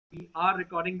we are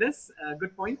recording this.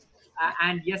 Good point.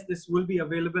 And yes, this will be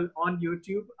available on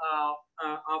YouTube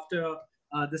after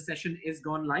the session is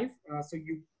gone live. So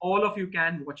all of you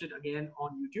can watch it again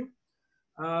on YouTube.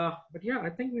 But yeah, I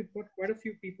think we've got quite a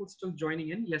few people still joining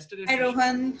in. Yesterday's Hi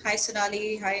Rohan, hi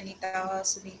Sonali, hi Anita,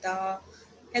 Sunita.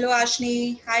 Hello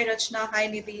Ashni, hi Rachna, hi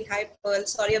Nidhi, hi Pearl.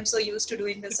 Sorry, I'm so used to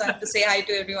doing this, so I have to say hi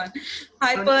to everyone.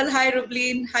 Hi Pearl, hi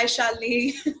Rubleen, hi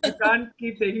Shalini. You can't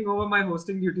keep taking over my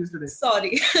hosting duties today.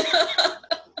 Sorry.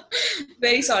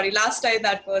 Very sorry. Last time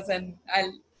that was, and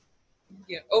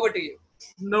over to you.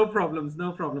 No problems,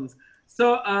 no problems.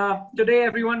 So today,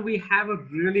 everyone, we have a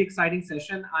really exciting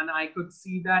session, and I could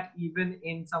see that even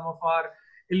in some of our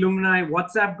alumni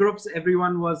WhatsApp groups,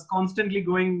 everyone was constantly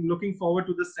looking forward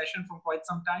to this session for quite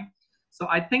some time. So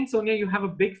I think, Sonia, you have a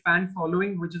big fan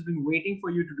following, which has been waiting for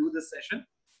you to do this session.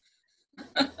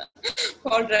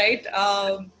 All right.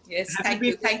 Yes,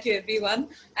 thank you, everyone.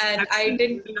 And I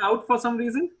didn't out for some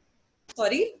reason.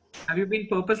 Sorry? Have you been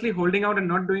purposely holding out and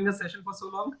not doing a session for so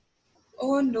long?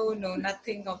 Oh, no,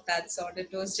 nothing of that sort.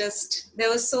 It was just,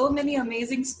 there were so many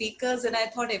amazing speakers and I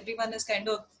thought everyone is kind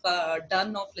of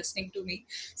done of listening to me.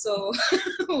 So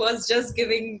was just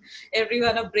giving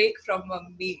everyone a break from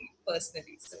me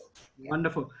personally. So yeah.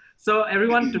 Wonderful. So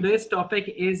everyone, today's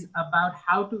topic is about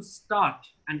how to start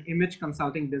an image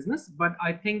consulting business. But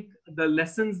I think the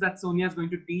lessons that Sonia is going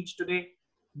to teach today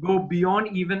go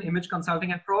beyond even image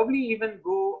consulting and probably even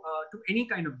go to any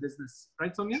kind of business,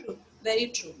 right, Sonia? True. Very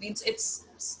true. Means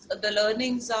the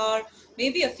learnings are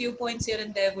maybe a few points here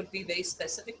and there would be very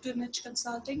specific to image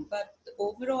consulting, but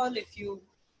overall, if you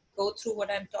go through what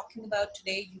I'm talking about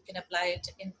today, you can apply it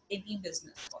in any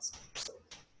business possible. So.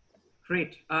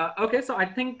 Great. Okay, so I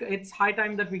think it's high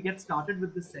time that we get started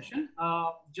with this session.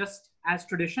 Just as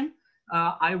tradition,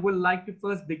 I would like to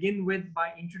first begin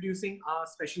by introducing our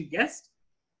special guest.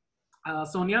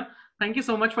 Sonia, thank you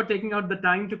so much for taking out the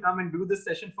time to come and do this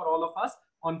session for all of us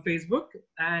on Facebook.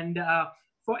 And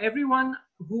for everyone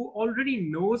who already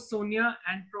knows Sonia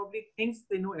and probably thinks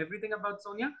they know everything about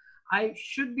Sonia, I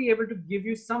should be able to give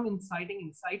you some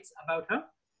insights about her.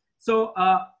 So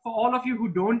for all of you who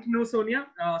don't know Sonia,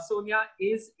 Sonia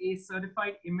is a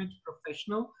certified image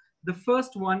professional, the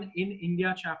first one in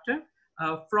India chapter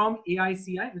from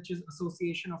AICI, which is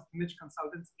Association of Image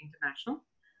Consultants International.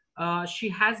 She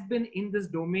has been in this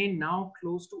domain now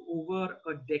close to over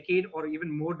a decade or even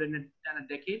more than a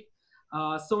decade.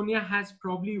 Sonia has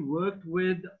probably worked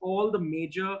with all the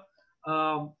major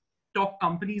top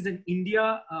companies in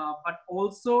India, but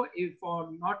also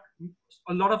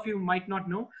a lot of you might not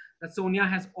know that Sonia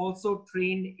has also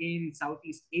trained in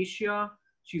Southeast Asia.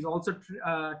 She's also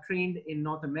trained in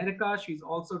North America. She's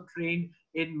also trained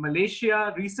in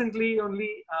Malaysia recently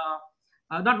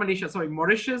not Malaysia, sorry,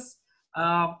 Mauritius.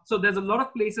 So there's a lot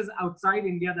of places outside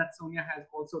India that Sonia has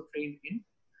also trained in.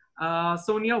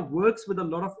 Sonia works with a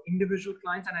lot of individual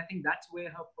clients, and I think that's where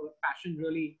her passion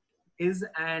really is,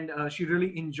 and she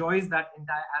really enjoys that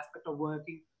entire aspect of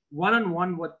working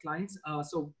one-on-one with clients.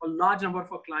 So a large number of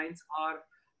her clients are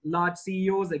large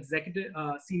CEOs,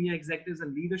 senior executives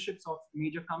and leaderships of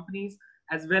major companies,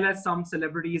 as well as some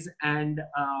celebrities and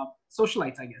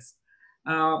socialites, I guess.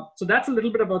 So that's a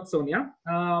little bit about Sonia.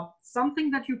 Something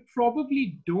that you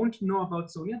probably don't know about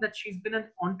Sonia, that she's been an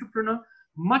entrepreneur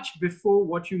much before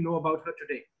what you know about her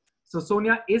today. So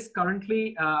Sonia is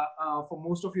currently, for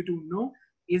most of you to know,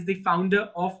 is the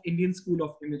founder of Indian School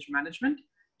of Image Management.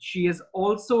 She is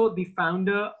also the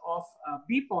founder of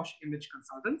BPOSH Image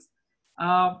Consultants.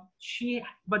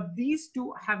 But these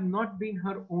two have not been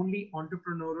her only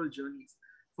entrepreneurial journeys.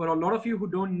 For a lot of you who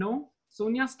don't know,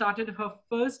 Sonia started her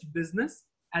first business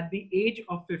at the age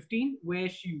of 15, where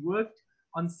she worked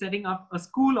on setting up a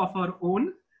school of her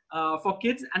own for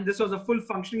kids. And this was a full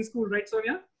functioning school, right,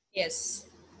 Sonia? Yes,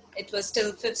 it was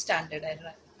still 5th standard,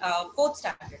 fourth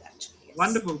standard actually. Yes.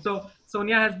 Wonderful. So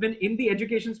Sonia has been in the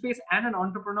education space and an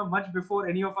entrepreneur much before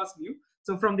any of us knew.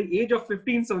 So from the age of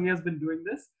 15, Sonia has been doing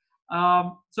this.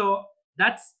 So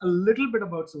that's a little bit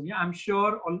about Sonia. I'm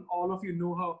sure all of you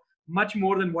know her much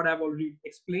more than what I've already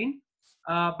explained.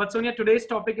 But Sonia, today's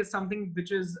topic is something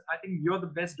which is, I think you're the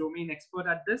best domain expert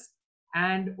at this.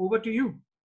 And over to you.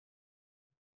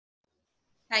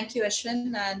 Thank you,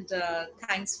 Ashwin, and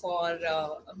thanks for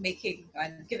making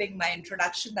and giving my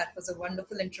introduction. That was a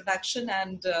wonderful introduction,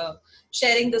 and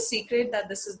sharing the secret that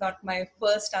this is not my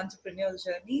first entrepreneurial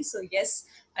journey. So yes,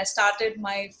 I started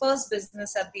my first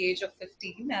business at the age of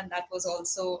 15, and that was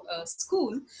also a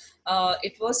school.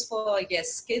 It was for,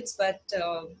 yes, kids, but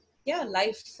yeah,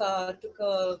 life took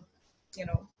a,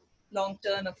 long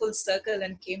turn, a full circle,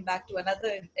 and came back to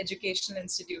another educational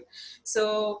institute.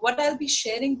 So what I'll be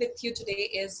sharing with you today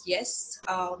is, yes,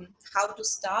 how to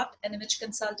start an image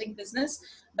consulting business.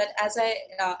 But as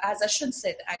Ashwin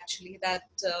said, actually, that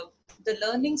the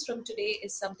learnings from today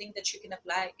is something that you can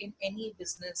apply in any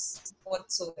business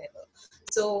whatsoever.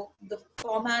 So the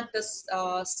format,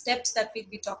 the steps that we'll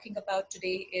be talking about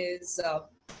today is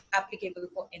applicable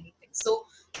for anything. So,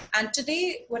 and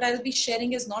today what I'll be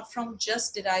sharing is not from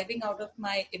just deriving out of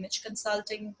my image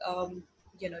consulting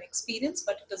experience,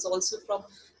 but it is also from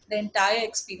the entire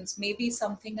experience, maybe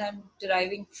something I'm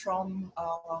deriving from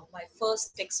my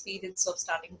first experience of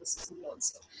starting the school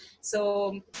also.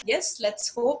 So yes,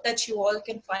 let's hope that you all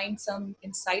can find some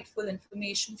insightful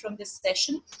information from this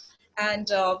session.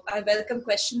 And I welcome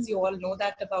questions. You all know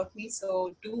that about me.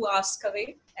 So do ask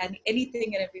away, and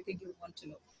anything and everything you want to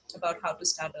know about how to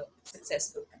start a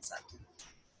successful consultant.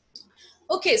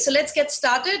 Okay, so let's get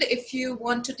started. If you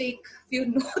want to take a few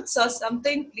notes or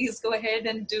something, please go ahead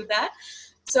and do that.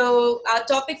 So our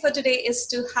topic for today is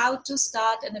to how to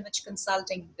start an image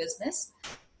consulting business.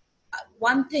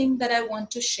 One thing that I want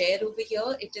to share over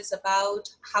here, it is about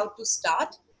how to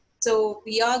start. So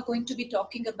we are going to be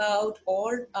talking about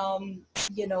all,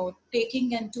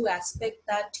 taking into aspect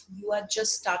that you are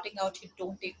just starting out, you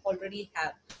don't already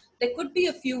have. There could be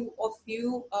a few of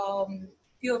you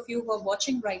who are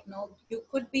watching right now, you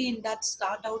could be in that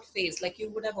start out phase, like you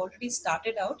would have already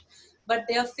started out, but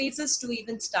there are phases to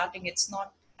even starting. It's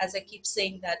not, as I keep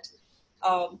saying, that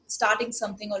starting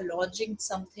something or launching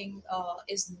something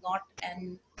is not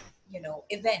an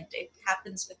event. It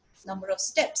happens with number of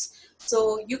steps.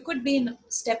 So you could be in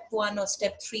step 1 or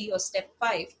step 3 or step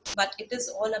 5, but it is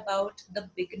all about the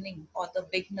beginning or the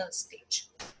beginner stage.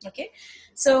 Okay,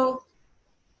 so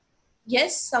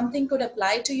yes, something could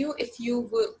apply to you. If you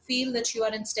feel that you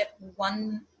are in step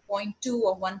 1.2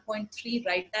 or 1.3,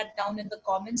 write that down in the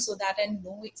comments so that I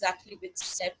know exactly which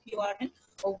step you are in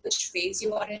or which phase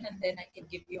you are in, and then I can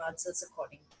give you answers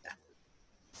according to that.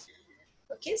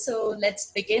 Okay, so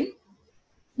let's begin.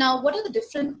 Now, what are the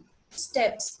different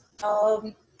steps?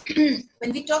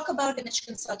 When we talk about image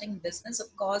consulting business,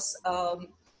 of course,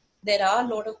 there are a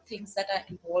lot of things that are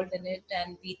involved in it,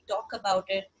 and we talk about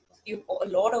it. A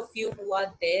lot of you who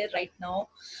are there right now,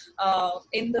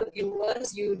 in the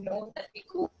viewers, you know that we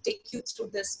could take you through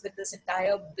this with this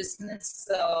entire business,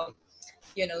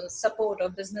 support or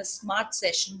business smart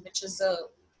session, which is a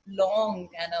long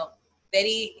and a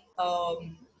very,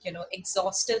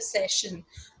 exhaustive session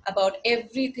about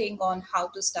everything on how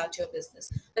to start your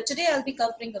business. But today I'll be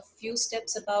covering a few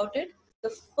steps about it. The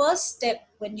first step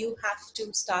when you have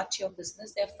to start your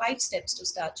business, there are 5 steps to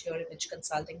start your image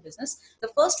consulting business. The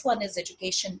first one is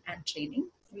education and training.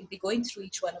 We'll be going through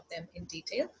each one of them in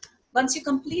detail. Once you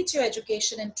complete your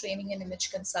education and training in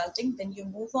image consulting, then you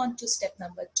move on to step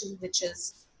number 2, which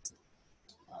is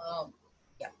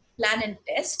plan and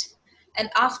test. And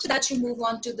after that, you move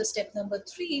on to the step number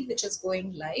 3, which is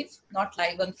going live, not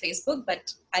live on Facebook,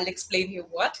 but I'll explain you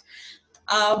what.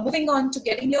 Moving on to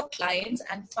getting your clients,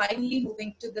 and finally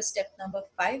moving to the step number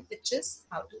 5, which is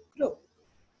how to grow.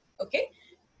 Okay,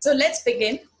 so let's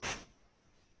begin.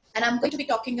 And I'm going to be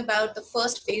talking about the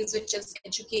first phase, which is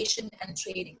education and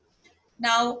training.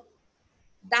 Now,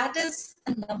 that is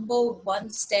the number 1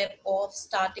 step of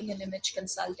starting an image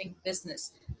consulting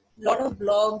business. A lot of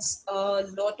blogs, a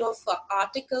lot of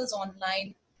articles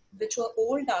online, which were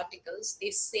old articles,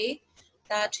 they say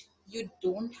that you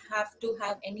don't have to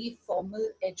have any formal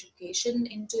education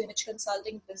into image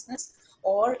consulting business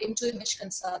or into image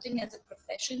consulting as a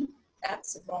profession.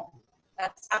 That's wrong.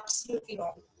 That's absolutely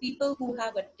wrong. People who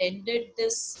have attended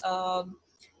this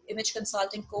image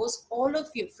consulting course, all of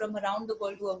you from around the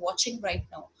world who are watching right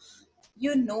now,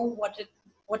 you know what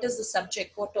is the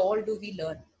subject, what all do we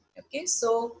learn. Okay,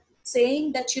 so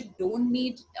saying that you don't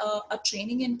need a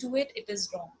training into it, it is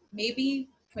wrong. Maybe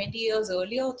 20 years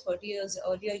earlier or 30 years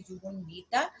earlier you won't need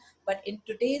that, but in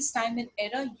today's time and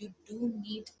era you do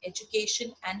need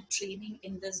education and training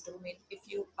in this domain if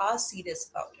you are serious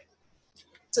about it.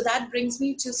 So that brings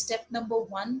me to step number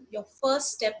 1, your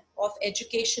first step of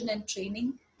education and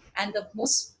training, and the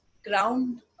most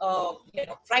ground,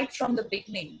 right from the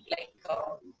beginning, like,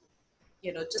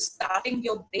 just starting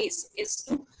your base is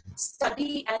to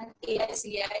study an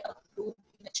AICI approved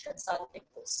image consulting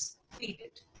course. Read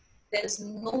it. There's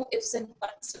no ifs and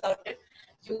buts about it.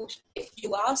 If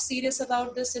you are serious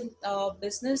about this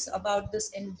business, about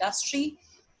this industry,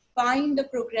 find a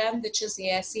program which is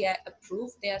AICI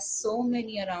approved. There are so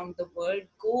many around the world.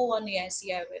 Go on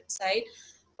AICI website,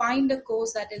 find a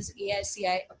course that is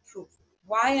AICI approved.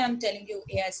 Why I'm telling you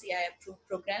AICI approved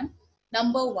program?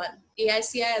 Number one,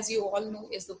 AICI, as you all know,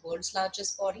 is the world's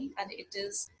largest body, and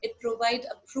it provides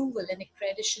approval and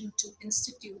accreditation to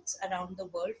institutes around the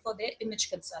world for their image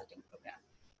consulting program.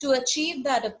 To achieve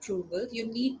that approval, you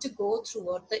need to go through,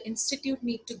 or the institute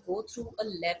need to go through a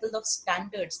level of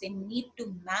standards. They need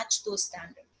to match those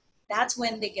standards. That's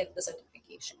when they get the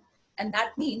certification. And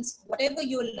that means whatever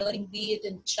you're learning, be it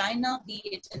in China, be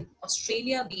it in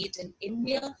Australia, be it in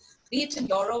India, be it in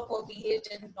Europe, or be it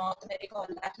in North America or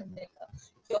Latin America,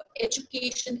 your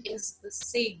education is the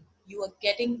same. You are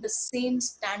getting the same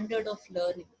standard of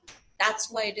learning. That's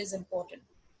why it is important.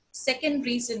 Second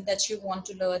reason that you want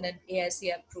to learn an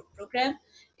AICI approved program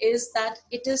is that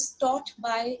it is taught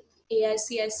by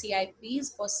AICI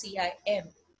CIPs or CIM.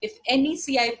 If any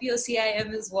CIP or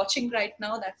CIM is watching right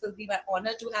now, that will be my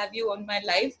honor to have you on my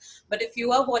live. But if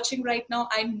you are watching right now,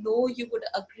 I know you would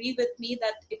agree with me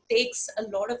that it takes a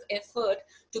lot of effort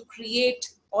to create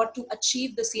or to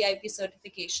achieve the CIP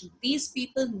certification. These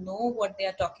people know what they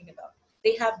are talking about.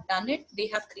 They have done it, they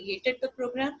have created the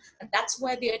program, and that's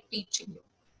why they are teaching you.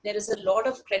 There is a lot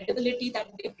of credibility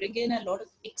that they bring in, a lot of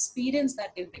experience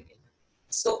that they bring in.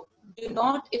 So do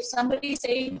not, if somebody is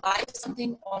saying buy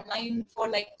something online for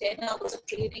like 10 hours of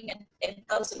training and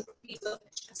 10,000 rupees of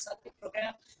consulting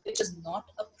program, which is not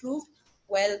approved,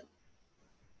 well,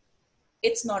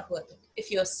 it's not worth it. If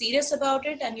you're serious about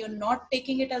it and you're not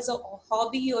taking it as a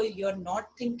hobby, or you're not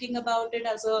thinking about it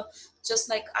as a, just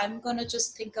like I'm gonna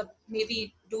just think of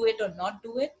maybe do it or not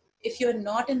do it. If you're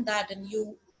not in that and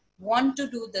you want to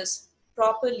do this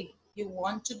properly, you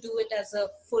want to do it as a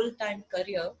full-time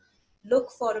career,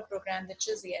 look for a program which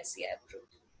is AICI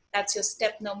approved. That's your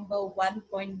step number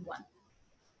 1.1.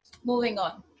 Moving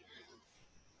on.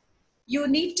 You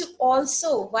need to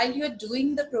also, while you're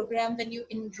doing the program, when you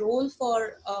enroll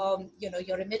for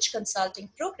your image consulting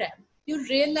program, you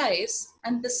realize,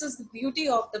 and this is the beauty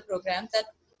of the program, that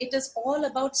it is all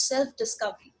about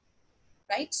self-discovery,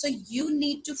 right? So you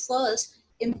need to first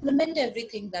implement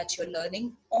everything that you're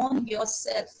learning on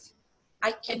yourself.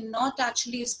 I cannot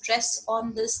actually stress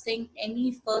on this thing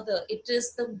any further. It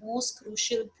is the most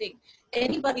crucial thing.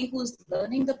 Anybody who's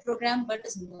learning the program but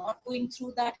is not going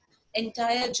through that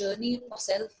entire journey of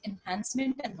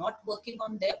self-enhancement and not working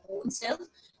on their own self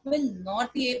will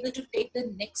not be able to take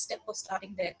the next step of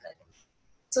starting their career.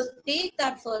 So take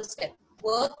that first step.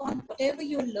 Work on whatever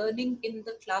you're learning in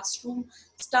the classroom.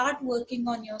 Start working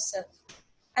on yourself.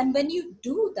 And when you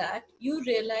do that, you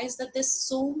realize that there's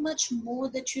so much more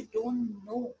that you don't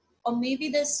know. Or maybe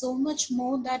there's so much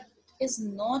more that is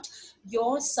not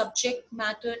your subject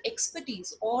matter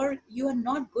expertise, or you are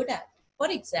not good at.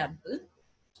 For example,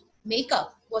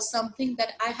 makeup was something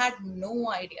that I had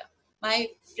no idea. My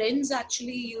friends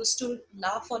actually used to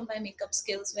laugh on my makeup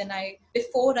skills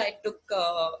before I took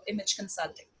image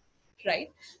consulting,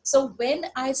 right? So when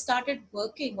I started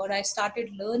working, or I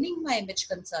started learning my image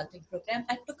consulting program,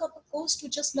 I took up a course to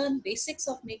just learn basics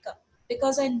of makeup,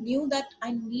 because I knew that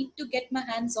I need to get my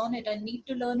hands on it. I need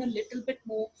to learn a little bit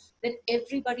more than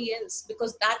everybody else,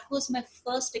 because that was my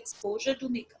first exposure to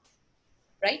makeup,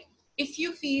 right? If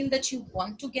you feel that you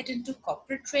want to get into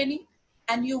corporate training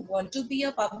and you want to be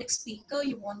a public speaker,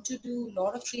 you want to do a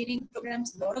lot of training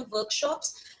programs, a lot of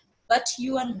workshops, but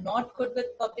you are not good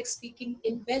with public speaking,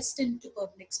 invest into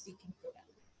public speaking programs.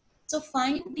 So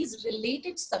find these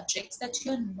related subjects that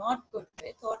you're not good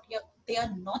with, or they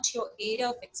are not your area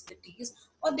of expertise,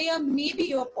 or they are maybe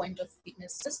your point of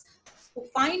weaknesses. So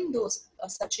find those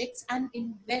subjects and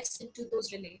invest into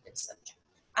those related subjects.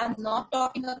 I'm not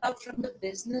talking about from the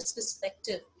business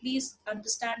perspective. Please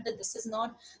understand that this is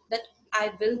not that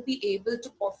I will be able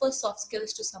to offer soft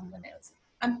skills to someone else.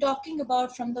 I'm talking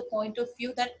about from the point of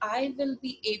view that I will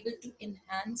be able to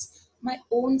enhance my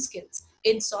own skills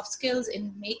in soft skills,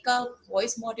 in makeup,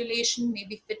 voice modulation,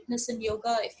 maybe fitness and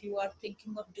yoga. If you are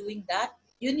thinking of doing that,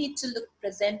 you need to look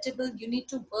presentable. You need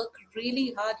to work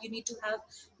really hard. You need to have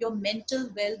your mental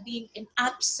well-being in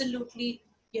absolutely,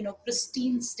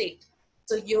 pristine state.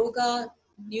 So yoga,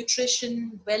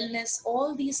 nutrition, wellness,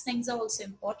 all these things are also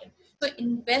important. So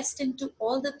invest into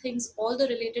all the things, all the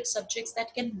related subjects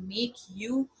that can make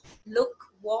you look,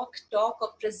 walk, talk,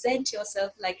 or present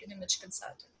yourself like an image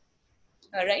consultant.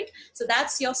 All right. So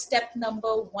that's your step number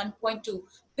 1.2.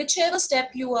 Whichever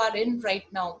step you are in right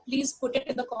now, please put it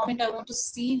in the comment. I want to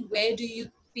see where do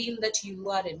you feel that you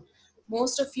are in.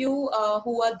 Most of you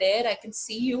who are there, I can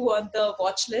see you on the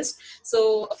watch list.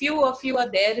 So a few of you are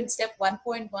there in step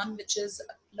 1.1, which is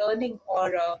learning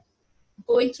or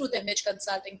going through the image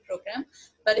consulting program.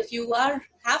 But if you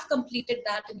have completed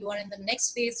that and you are in the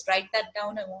next phase, write that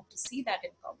down. I want to see that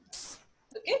in comments.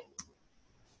 Okay.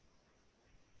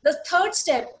 The third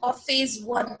step of phase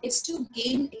 1 is to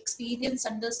gain experience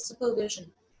under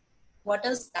supervision. What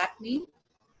does that mean?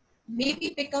 Maybe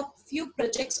pick up few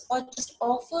projects or just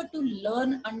offer to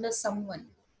learn under someone.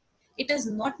 It is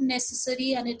not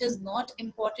necessary and it is not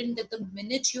important that the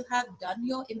minute you have done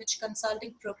your image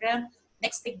consulting program,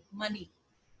 next thing, money.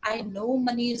 I know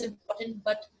money is important,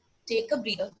 but take a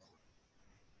breather,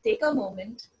 take a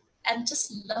moment, and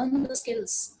just learn the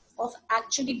skills of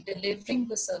actually delivering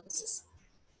the services,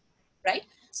 right?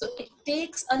 So it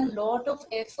takes a lot of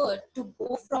effort to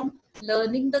go from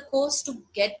learning the course to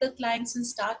get the clients and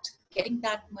start getting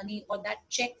that money or that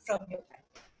check from your client.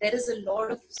 There is a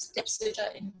lot of steps which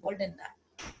are involved in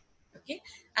that. Okay,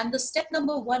 and the step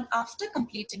number 1 after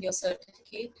completing your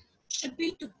certificate should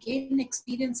be to gain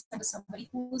experience under somebody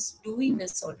who's doing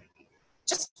this already.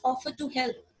 Just offer to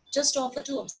help, just offer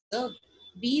to observe,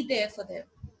 be there for them,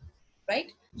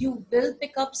 right? You will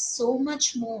pick up so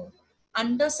much more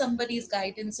under somebody's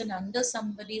guidance and under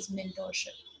somebody's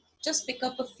mentorship. Just pick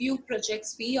up a few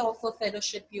projects. We offer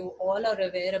fellowship. You all are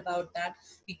aware about that.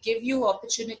 We give you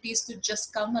opportunities to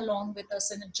just come along with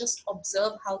us and just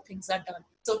observe how things are done.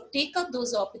 So take up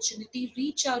those opportunities,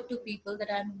 reach out to people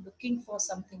that I'm looking for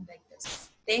something like this.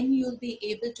 Then you'll be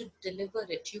able to deliver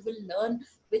it. You will learn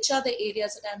which are the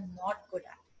areas that I'm not good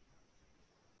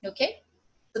at. Okay?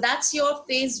 So that's your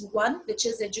phase 1, which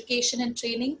is education and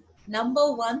training.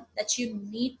 Number 1, that you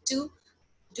need to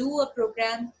do a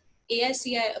program,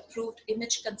 AICI approved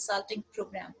image consulting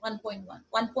program, 1.1.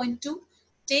 1.2,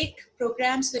 take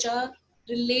programs which are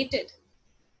related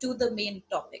to the main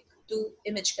topic, to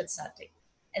image consulting.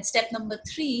 And step number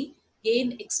 3,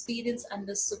 gain experience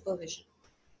under supervision.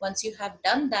 Once you have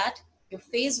done that, your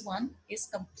phase 1 is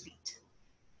complete.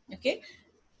 Okay.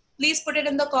 Please put it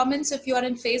in the comments if you are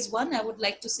in phase 1. I would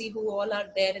like to see who all are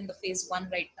there in the phase 1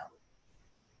 right now.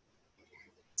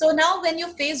 So now when your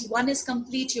phase 1 is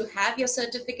complete, you have your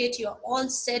certificate, you're all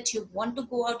set, you want to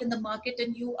go out in the market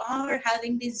and you are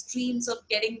having these dreams of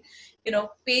getting,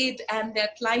 paid and there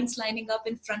are clients lining up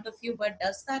in front of you. But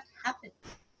does that happen?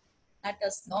 That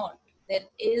does not. There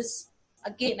is,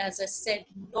 again, as I said,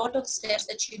 a lot of steps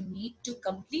that you need to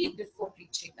complete before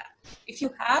reaching that. If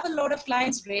you have a lot of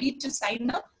clients ready to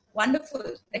sign up, wonderful.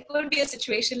 There could be a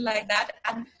situation like that,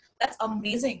 and that's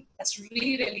amazing. That's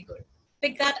really, really good.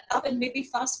 Pick that up and maybe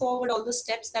fast forward all the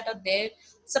steps that are there,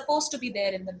 supposed to be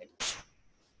there in the middle.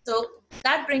 So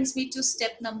that brings me to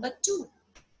step number 2,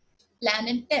 plan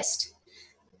and test.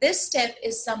 This step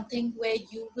is something where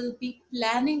you will be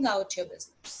planning out your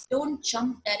business. Don't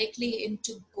jump directly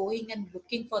into going and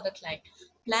looking for the client.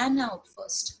 Plan out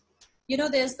first.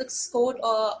 There's this quote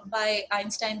by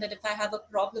Einstein that if I have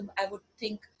a problem, I would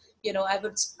think, and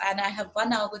I have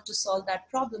 1 hour to solve that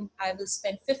problem, I will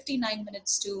spend 59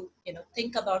 minutes to,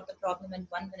 think about the problem and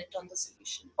 1 minute on the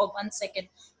solution, or 1 second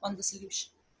on the solution,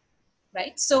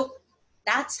 right? So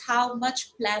that's how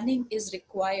much planning is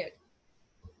required.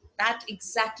 That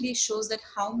exactly shows that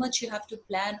how much you have to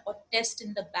plan or test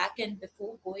in the back end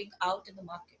before going out in the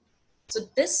market. So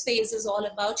this phase is all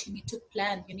about, you need to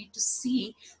plan, you need to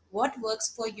see what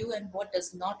works for you and what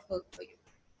does not work for you.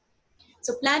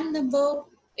 So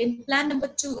in plan number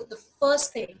 2, the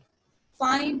first thing,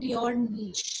 find your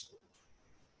niche.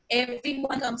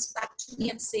 Everyone comes back to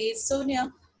me and says,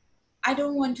 Sonia, I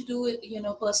don't want to do,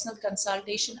 personal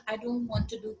consultation. I don't want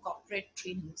to do corporate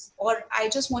trainings, or I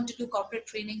just want to do corporate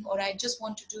training, or I just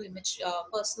want to do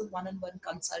personal one-on-one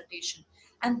consultation.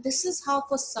 And this is how,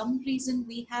 for some reason,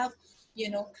 we have,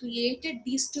 created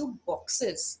these 2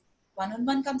 boxes,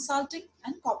 one-on-one consulting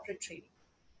and corporate training.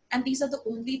 And these are the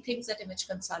only things that image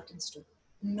consultants do.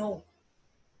 No,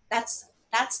 that's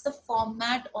the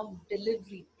format of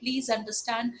delivery. Please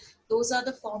understand, those are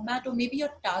the format, or maybe your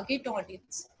target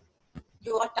audience.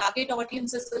 Your target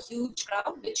audience is a huge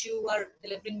crowd which you are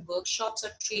delivering workshops or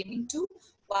training to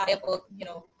via work,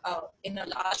 in a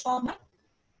large format,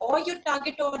 or your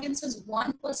target audience is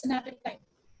 1 person at a time.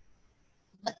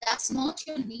 But that's not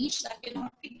your niche. That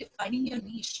cannot be defining your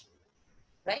niche,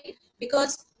 right?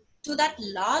 Because to that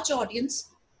large audience,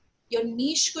 your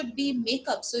niche could be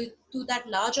makeup. So to that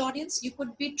large audience, you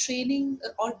could be training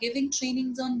or giving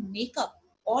trainings on makeup,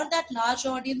 or that large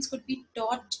audience could be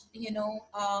taught,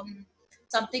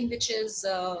 something which is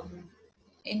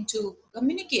into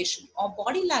communication or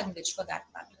body language for that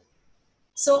matter.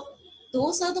 So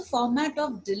those are the format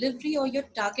of delivery or your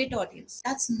target audience.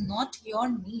 That's not your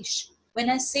niche. When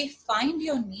I say find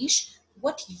your niche,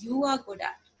 what you are good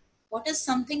at, what is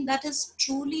something that is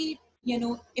truly,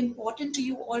 important to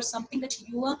you, or something that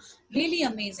you are really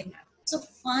amazing at. So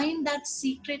find that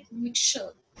secret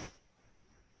mixture.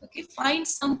 Okay, find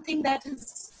something that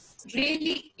is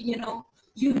really,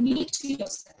 unique to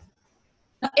yourself.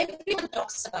 Now, everyone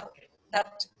talks about it,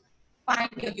 that find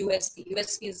your USP.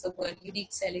 USP is the word,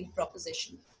 unique selling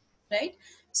proposition, right?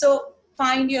 So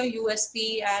find your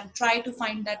USP and try to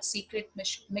find that secret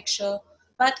mixture.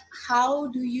 But how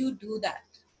do you do that?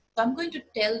 So I'm going to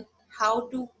tell how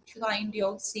to find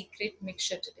your secret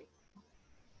mixture today.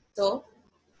 So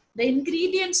the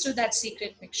ingredients to that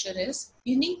secret mixture is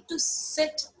you need to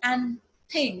sit and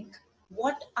think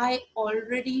what I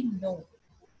already know.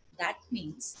 That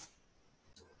means,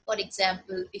 for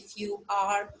example, if you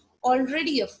are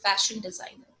already a fashion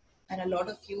designer, and a lot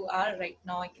of you are right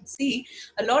now, I can see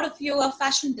a lot of you are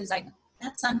fashion designer.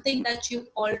 That's something that you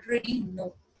already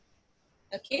know.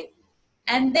 Okay.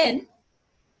 And then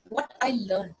what I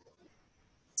learned.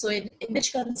 So in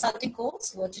image consulting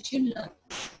course, what did you learn?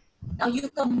 Now you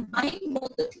combine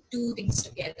both the two things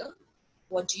together.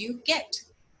 What do you get?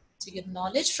 So your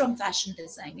knowledge from fashion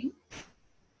designing,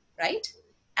 right?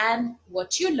 And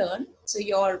what you learn, so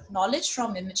your knowledge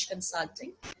from image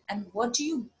consulting, and what do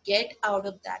you get out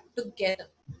of that together?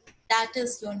 That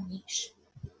is your niche.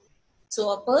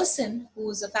 So a person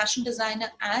who's a fashion designer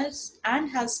and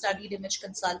has studied image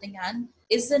consulting and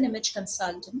is an image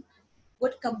consultant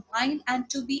would combine and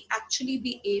to be actually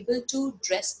be able to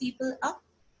dress people up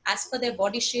as per their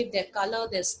body shape, their color,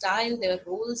 their style, their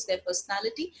roles, their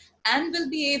personality, and will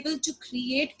be able to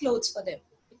create clothes for them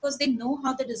because they know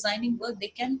how the designing work. They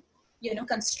can,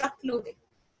 construct clothing.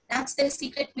 That's their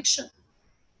secret mixture.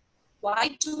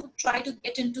 Why to try to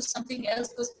get into something else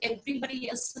because everybody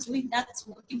else is doing that's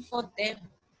working for them?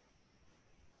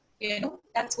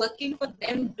 That's working for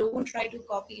them. Don't try to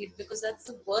copy it because that's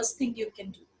the worst thing you can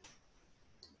do.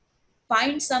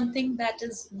 Find something that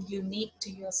is unique to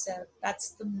yourself. That's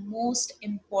the most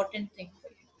important thing for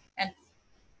you. And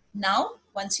now,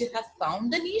 once you have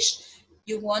found the niche,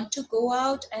 you want to go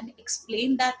out and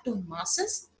explain that to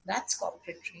masses. That's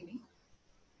corporate training.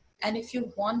 And if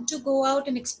you want to go out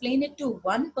and explain it to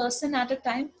one person at a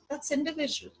time, that's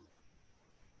individual,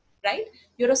 right?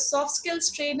 You're a soft skills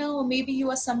trainer, or maybe you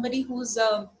are somebody who's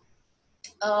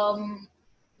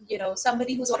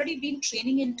somebody who's already been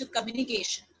training into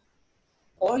communication,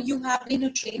 or you have been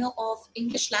a trainer of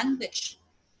English language.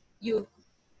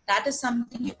 That is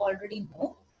something you already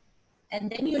know. And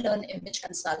then you learn image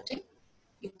consulting.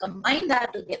 You combine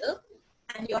that together,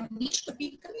 and your niche could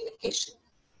be communication,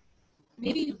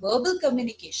 maybe verbal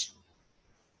communication.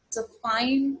 So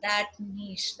find that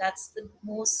niche. That's the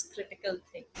most critical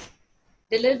thing.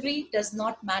 Delivery does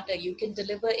not matter. You can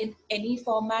deliver in any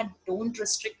format. Don't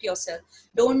restrict yourself.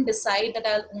 Don't decide that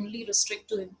I'll only restrict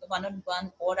to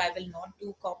one-on-one or I will not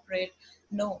do corporate.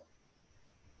 No.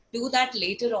 Do that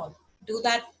later on. Do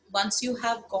that once you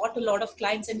have got a lot of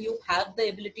clients and you have the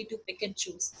ability to pick and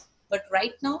choose. But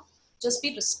right now, just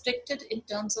be restricted in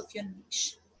terms of your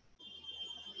niche.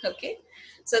 Okay,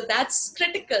 so that's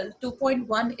critical.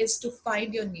 2.1 is to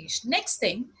find your niche. Next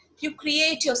thing, you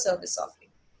create your service offering.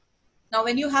 Now,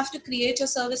 when you have to create your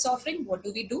service offering, what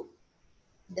do we do?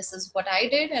 This is what I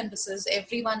did, and this is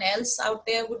everyone else out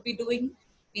there would be doing.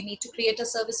 We need to create a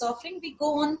service offering. We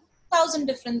go on 1,000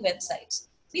 different websites.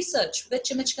 We search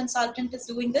which image consultant is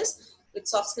doing this, which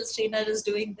soft skills trainer is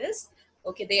doing this.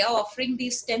 Okay, they are offering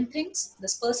these 10 things.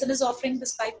 This person is offering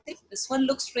this 5 things. This one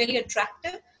looks really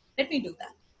attractive. Let me do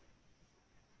that.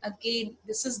 Again,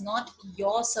 this is not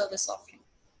your service offering.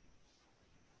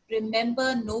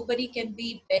 Remember, nobody can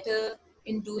be better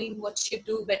in doing what you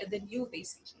do better than you,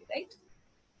 basically, right?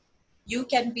 You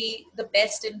can be the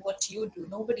best in what you do.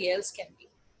 Nobody else can be,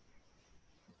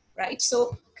 right?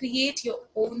 So create your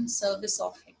own service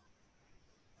offering.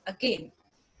 Again,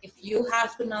 if you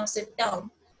have to now sit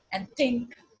down and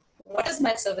think, what is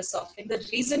my service offering? The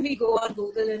reason we go on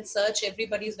Google and search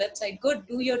everybody's website, good,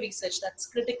 do your research. That's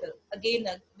critical. Again,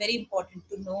 very important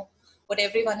to know what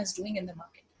everyone is doing in the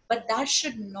market. But that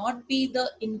should not be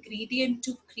the ingredient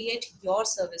to create your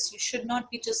service. You should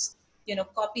not be just,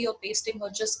 copy or pasting or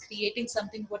just creating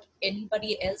something what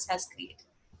anybody else has created.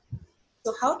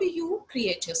 So how do you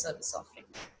create your service offering?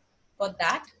 For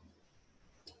that,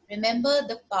 remember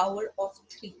the power of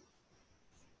 3.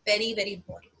 Very, very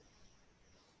important.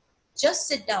 Just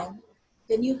sit down.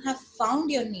 When you have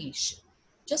found your niche,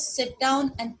 just sit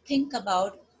down and think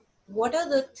about what are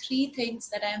the 3 things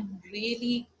that I'm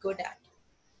really good at.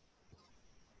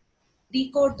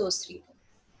 Decode those 3 things.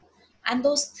 And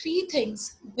those 3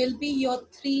 things will be your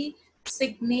 3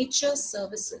 signature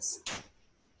services,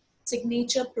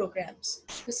 signature programs.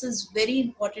 This is very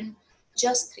important.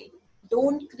 Just 3.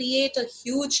 Don't create a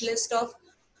huge list of,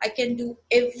 I can do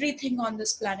everything on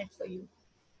this planet for you.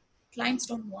 Clients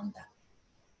don't want that.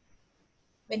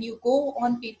 when you go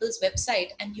on people's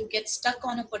website and you get stuck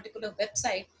on a particular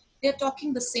website, they're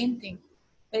talking the same thing.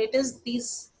 But it is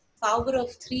these power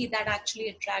of three that actually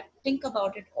attract. Think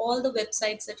about it. All the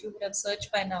websites that you would have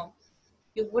searched by now,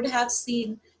 you would have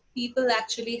seen people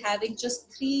actually having just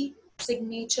three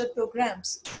signature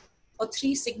programs or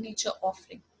three signature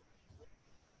offering.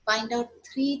 Find out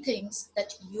three things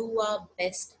that you are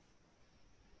best.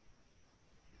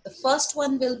 The first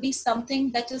one will be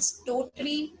something that is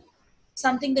totally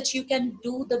something that you can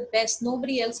do the best.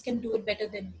 Nobody else can do it better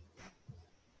than you.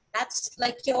 That's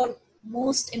like your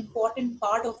most important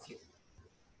part of you,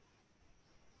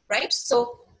 right?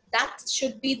 So that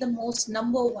should be the most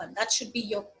number one. That should be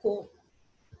your core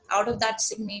out of that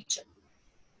signature.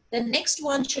 The next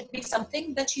one should be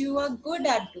something that you are good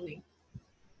at doing,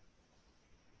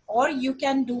 or you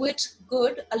can do it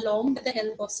good along with the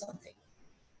help of something.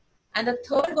 And the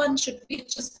third one should be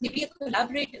just maybe a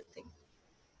collaborative thing.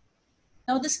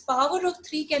 Now, this power of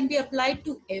three can be applied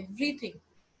to everything.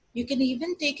 You can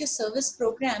even take your service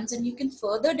programs and you can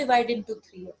further divide into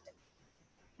three of them.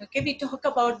 Okay, we talk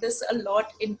about this a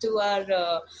lot into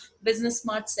our Business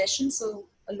Smart session, so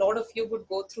a lot of you would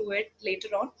go through it later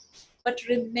on. But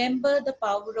remember the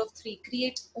power of three.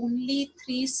 Create only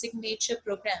three signature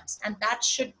programs, and that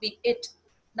should be it.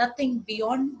 Nothing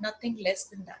beyond, nothing less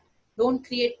than that. Don't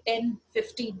create 10,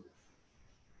 15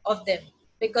 of them,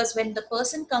 because when the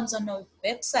person comes on a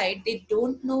website, they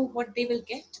don't know what they will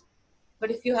get.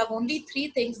 But if you have only three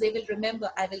things, they will remember,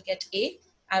 I will get A,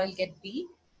 I will get B,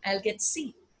 I'll get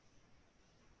C.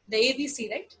 The ABC,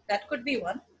 right? That could be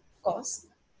one, of course.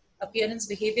 Appearance,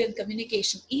 behavior, and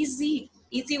communication. Easy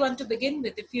one to begin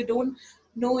with. If you don't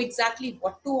know exactly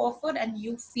what to offer and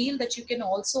you feel that you can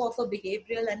also offer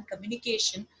behavioral and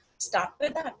communication, start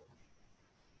with that,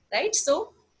 right?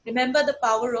 So remember the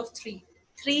power of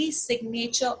three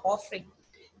signature offering.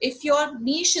 If your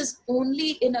niche is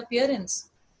only in appearance,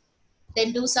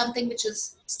 then do something which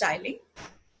is styling,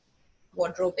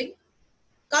 wardrobing,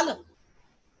 color,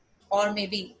 or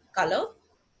maybe color,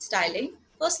 styling,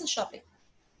 personal shopping.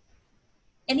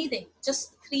 Anything,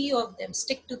 just three of them,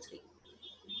 stick to three.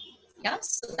 Yeah,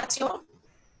 so that's your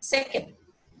second.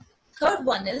 Third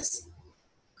one is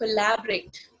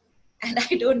collaborate. And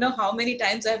I don't know how many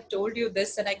times I've told you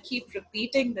this, and I keep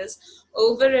repeating this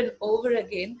over and over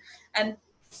again. And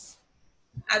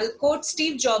I will quote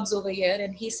Steve Jobs over here,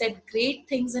 and he said, great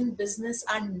things in business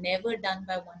are never done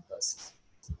by one person.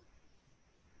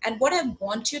 And what I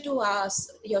want you to ask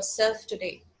yourself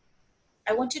today,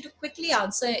 I want you to quickly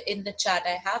answer in the chat.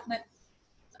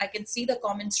 I can see the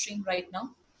comment stream right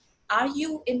now. Are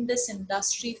you in this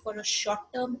industry for a short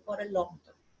term or a long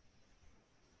term?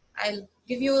 I'll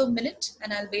give you a minute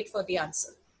and I'll wait for the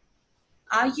answer.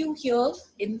 Are you here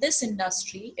in this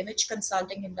industry, image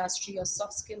consulting industry or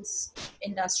soft skills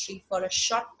industry, for a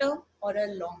short term or a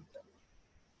long term?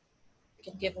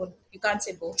 You can give one, you can't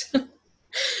say both.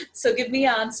 So give me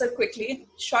an answer quickly.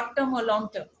 Short term or long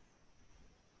term?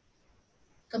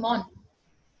 Come on.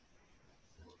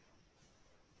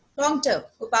 Long term.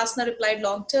 Upasna replied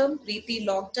long term. Preeti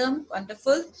long term.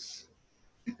 Wonderful.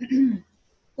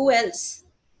 Who else?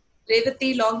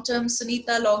 Revati long term.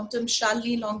 Sunita long term.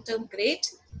 Shalini long term. Great.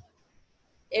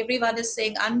 Everyone is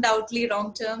saying undoubtedly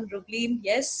long term. Rubleen,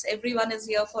 yes, everyone is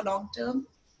here for long term.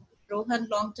 Rohan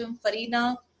long term.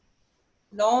 Farina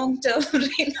long term.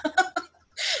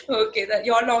 Okay, that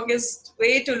your long is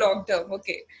way too long term.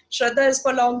 Okay, Shraddha is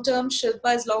for long term.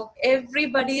 Shilpa is long.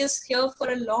 Everybody is here for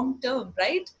a long term,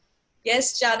 right?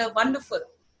 Yes, Jana, wonderful.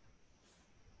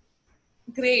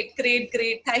 Great, great,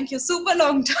 great. Thank you. Super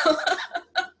long term.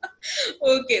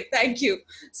 Okay, thank you.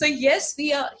 So yes,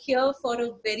 we are here for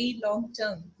a very long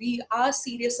term. We are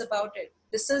serious about it.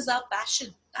 This is our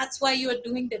passion. That's why you are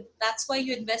doing it. That's why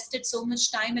you invested so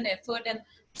much time and effort. And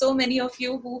so many of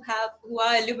you who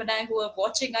are alumni, who are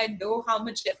watching, I know how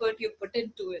much effort you put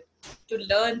into it, to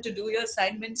learn, to do your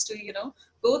assignments, to,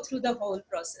 go through the whole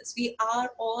process. We are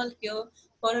all here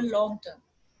for a long term.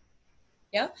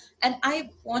 Yeah, and I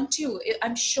want you,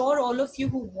 I'm sure all of you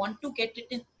who want to get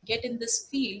in this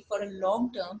field for a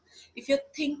long term, if you're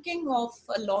thinking of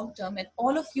a long term, and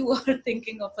all of you are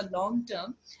thinking of a long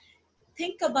term,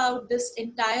 think about this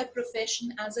entire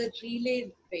profession as a relay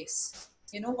race.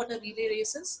 You know what a relay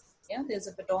race is? Yeah, there's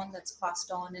a baton that's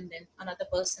passed on and then another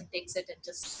person takes it and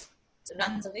just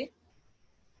runs away.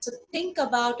 So think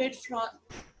about it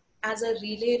as a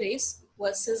relay race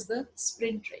versus the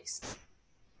sprint race.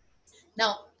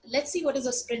 Now, let's see what is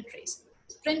a sprint race.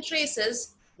 Sprint race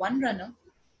is one runner.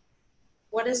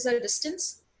 What is the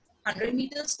distance? 100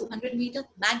 meters, 200 meters,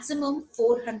 maximum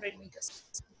 400 meters.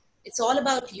 It's all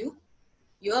about you.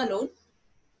 You're alone.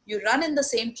 You run in the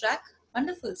same track.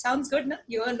 Wonderful. Sounds good, no?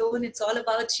 You're alone. It's all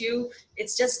about you.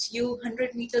 It's just you,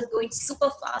 100 meters going super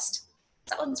fast.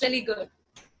 Sounds really good.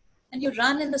 And you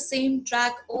run in the same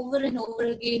track over and over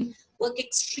again, work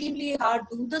extremely hard,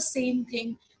 do the same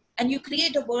thing, and you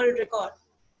create a world record.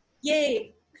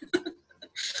 Yay!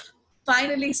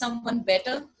 Finally, someone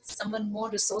better, someone more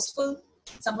resourceful,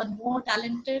 someone more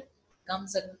talented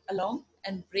comes along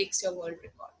and breaks your world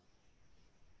record.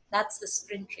 That's the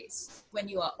sprint race. When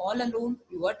you are all alone,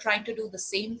 you are trying to do the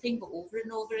same thing over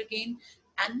and over again,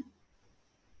 and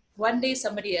one day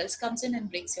somebody else comes in and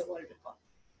breaks your world record.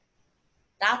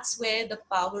 That's where the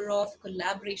power of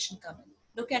collaboration comes in.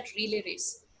 Look at relay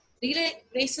race. Relay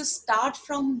races start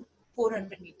from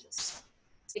 400 meters.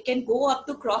 They can go up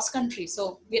to cross country.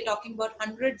 So we're talking about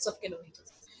hundreds of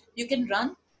kilometers. You can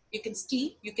run, you can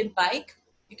ski, you can bike,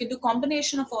 you can do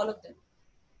combination of all of them,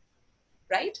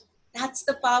 right? That's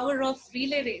the power of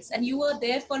relay race. And you are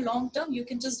there for long term. You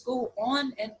can just go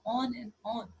on and on and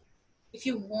on. If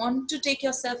you want to take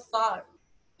yourself far,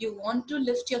 you want to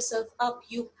lift yourself up,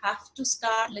 you have to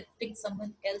start lifting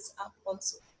someone else up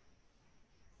also.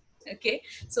 Okay,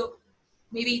 so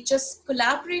maybe just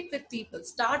collaborate with people,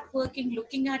 start working,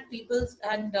 looking at people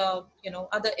and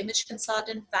other image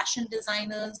consultant, fashion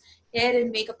designers, hair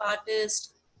and makeup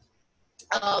artists,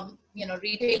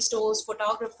 retail stores,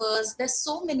 photographers. There's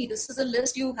so many. This is a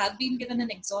list. You have been given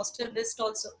an exhaustive list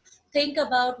also. Think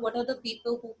about what are the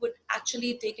people who would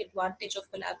actually take advantage of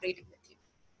collaborating with you.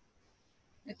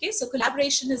 Okay, so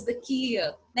collaboration is the key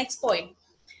here. Next point.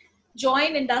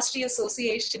 Join industry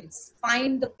associations.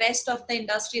 Find the best of the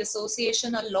industry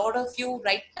association. A lot of you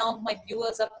right now, my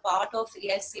viewers, are part of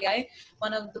AICI,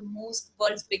 one of the most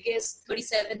world's biggest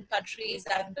 37 countries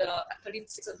and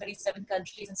 36 or 37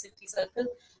 countries in City Circle.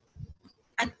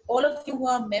 And all of you who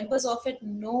are members of it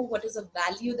know what is the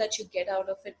value that you get out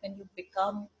of it when you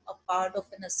become a part of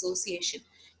an association.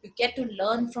 You get to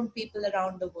learn from people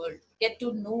around the world, get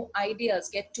to know ideas,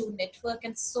 get to network,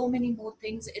 and so many more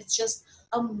things. It's just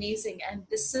amazing. And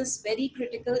this is very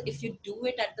critical if you do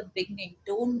it at the beginning.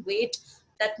 Don't wait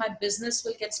that my business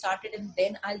will get started and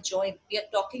then I'll join. We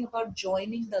are talking about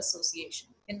joining the association.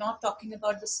 We're not talking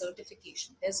about the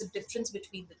certification. There's a difference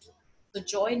between the two. So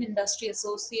join industry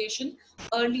association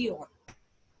early on.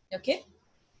 Okay.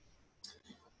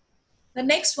 The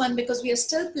next one, because we are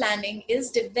still planning, is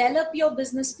develop your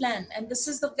business plan. And this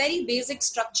is the very basic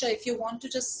structure. If you want to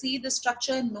just see the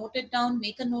structure and note it down,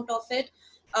 make a note of it.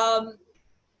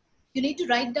 You need to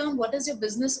write down what is your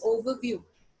business overview.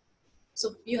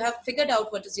 So you have figured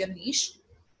out what is your niche,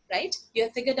 right? You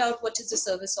have figured out what is the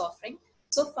service offering.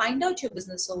 So find out your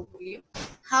business overview.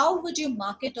 How would you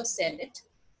market or sell it?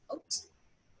 Oops,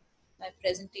 my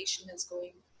presentation is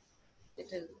going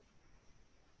little.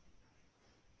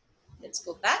 Let's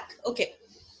go back. Okay.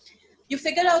 You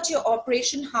figure out your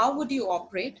operation. How would you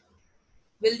operate?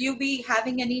 Will you be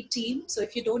having any team? So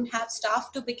if you don't have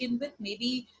staff to begin with,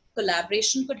 maybe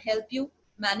collaboration could help you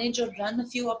manage or run a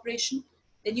few operations.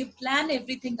 Then you plan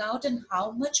everything out and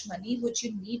how much money would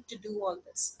you need to do all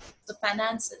this. So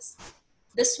finances.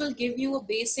 This will give you a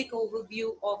basic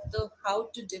overview of the how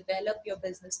to develop your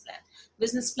business plan.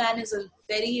 Business plan is a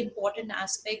very important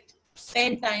aspect.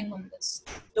 Spend time on this.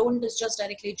 Don't just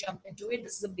directly jump into it.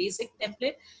 This is a basic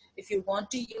template. If you want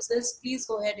to use this, please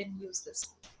go ahead and use this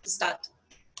to start.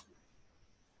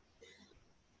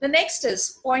 The next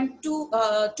is point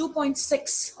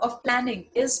 2.6 of planning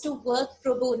is to work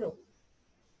pro bono.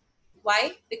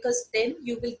 Why? Because then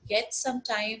you will get some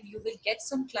time, you will get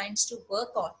some clients to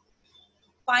work on.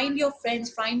 Find your friends,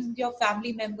 find your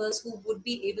family members who would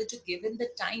be able to give in the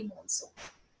time also.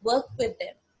 Work with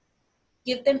them.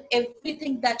 Give them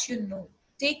everything that you know.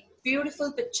 Take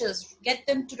beautiful pictures. Get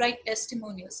them to write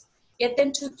testimonials. Get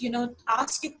them to,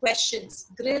 ask you questions,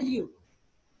 grill you.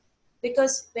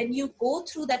 Because when you go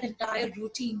through that entire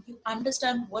routine, you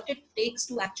understand what it takes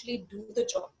to actually do the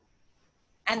job.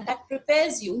 And that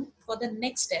prepares you for the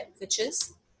next step, which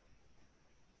is,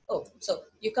 so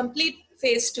you complete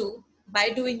phase 2 by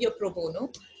doing your pro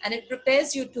bono, and it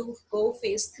prepares you to go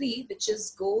phase 3, which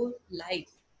is go live.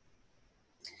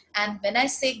 And when I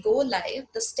say go live,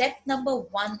 the step number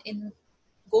 1 in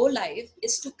go live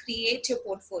is to create your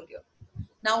portfolio.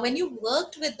 Now, when you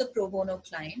worked with the pro bono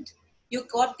client, you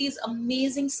got these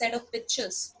amazing set of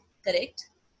pictures, correct?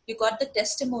 You got the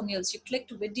testimonials, you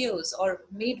clicked videos or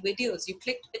made videos, you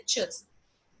clicked pictures.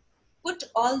 Put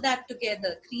all that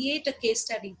together, create a case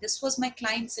study. This was my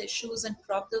client's issues and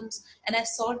problems, and I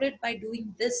solved it by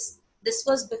doing this. This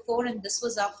was before and this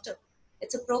was after.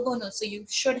 It's a pro bono, so you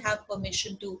should have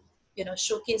permission to,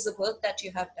 showcase the work that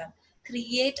you have done.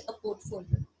 Create a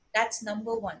portfolio. That's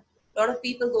number 1. A lot of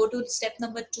people go to step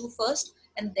number 2 first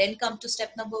and then come to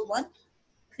step number 1.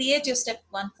 Create your step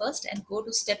 1 first and go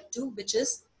to step 2, which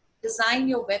is design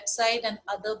your website and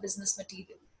other business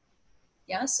material.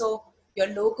 Yeah, so your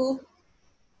logo,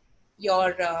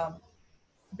 your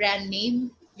brand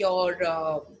name, your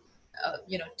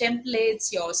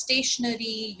templates, your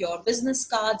stationery, your business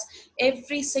cards,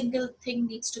 every single thing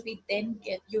needs to be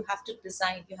you have to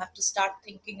design. You have to start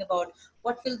thinking about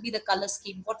what will be the color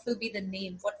scheme, what will be the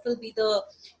name, what will be the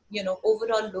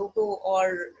overall logo,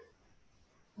 or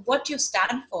what you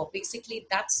stand for. Basically,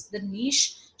 that's the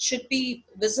niche should be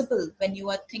visible when you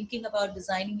are thinking about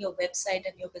designing your website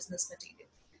and your business material.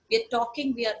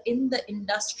 We are in the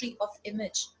industry of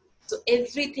image. So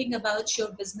everything about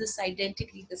your business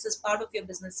identity, this is part of your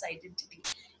business identity.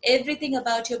 Everything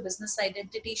about your business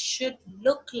identity should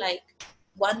look like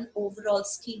one overall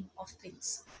scheme of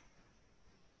things,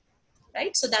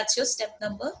 right? So that's your step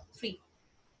number 3.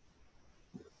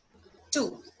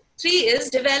 2. 3 is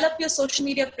develop your social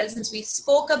media presence. We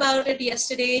spoke about it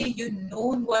yesterday. You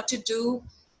know what to do.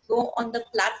 Go on the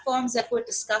platforms that were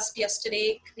discussed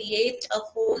yesterday. Create a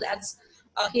whole, as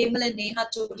Hemal and Neha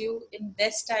told you,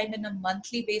 invest time in a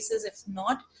monthly basis. If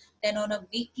not, then on a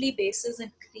weekly basis,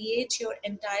 and create your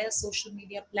entire social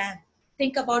media plan.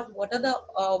 Think about what are the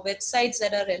websites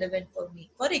that are relevant for me.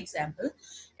 For example,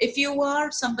 if you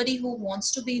are somebody who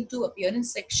wants to be into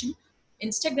appearance section,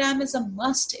 Instagram is a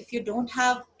must. If you don't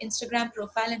have Instagram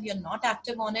profile and you're not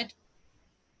active on it,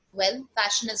 well,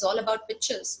 fashion is all about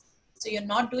pictures. So you're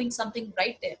not doing something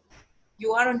right there.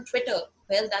 You are on Twitter.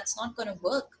 Well, that's not going to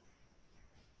work.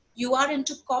 You are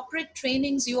into corporate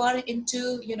trainings. You are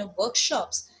into,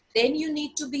 workshops. Then you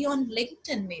need to be on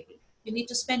LinkedIn maybe. You need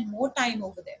to spend more time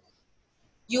over there.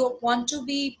 You want to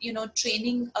be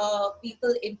training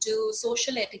people into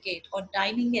social etiquette or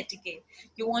dining etiquette.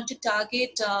 You want to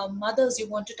target mothers, you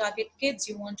want to target kids,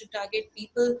 you want to target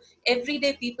people,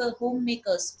 everyday people,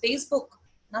 homemakers. Facebook,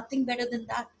 nothing better than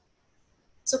that.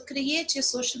 So create your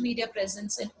social media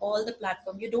presence in all the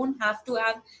platforms. You don't have to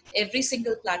have every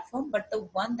single platform, but the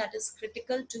one that is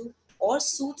critical to or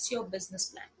suits your business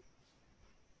plan.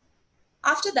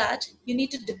 After that, you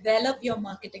need to develop your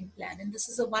marketing plan. And this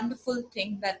is a wonderful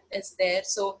thing that is there.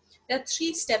 So there are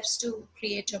 3 steps to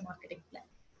create your marketing plan.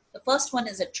 The first one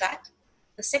is attract.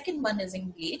 The second one is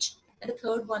engage. And the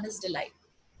third one is delight.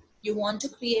 You want to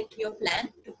create your plan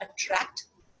to attract.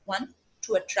 1,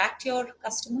 to attract your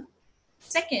customer.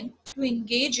 Second, to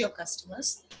engage your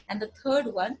customers. And the third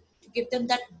one, to give them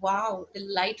that wow,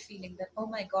 delight feeling that, oh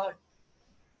my God,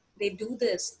 they do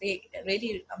this, they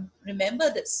really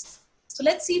remember this. So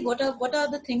let's see what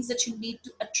are the things that you need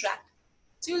to attract.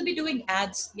 So you'll be doing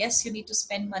ads. Yes, you need to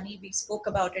spend money. We spoke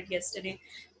about it yesterday.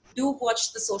 Do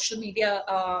watch the social media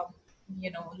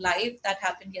live that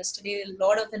happened yesterday. A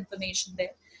lot of information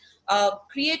there.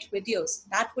 Create videos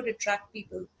that would attract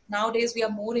people. Nowadays we are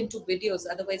more into videos,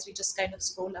 otherwise we just kind of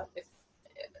scroll up if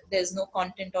there's no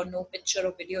content or no picture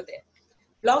or video there.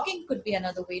 Blogging could be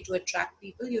another way to attract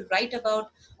people. You write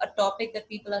about a topic that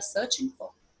people are searching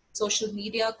for. Social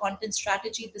media, content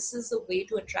strategy, this is the way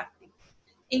to attract people.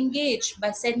 Engage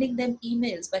by sending them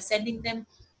emails, by sending them,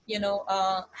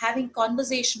 having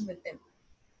conversation with them.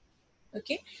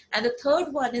 Okay. And the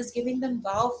third one is giving them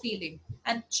wow feeling.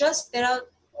 And just there are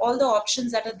all the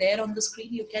options that are there on the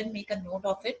screen. You can make a note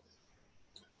of it.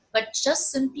 But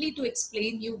just simply to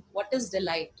explain you what is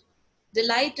delight.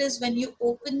 Delight is when you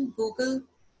open Google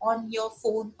on your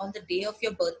phone on the day of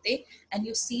your birthday and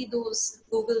you see those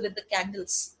Google with the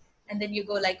candles and then you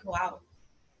go like, wow,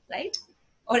 right?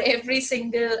 Or every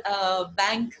single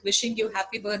bank wishing you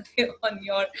happy birthday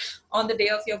on the day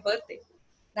of your birthday.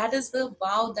 That is the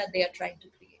wow that they are trying to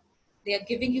create. They are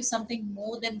giving you something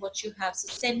more than what you have. So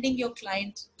sending your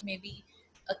client maybe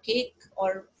a cake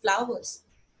or flowers,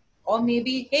 or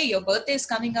maybe, hey, your birthday is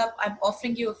coming up. I'm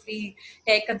offering you a free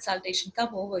hair consultation.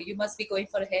 Come over. You must be going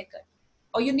for a haircut.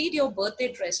 Or you need your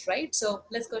birthday dress, right? So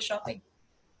let's go shopping.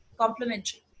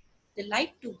 Complimentary.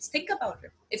 Delight tools. Think about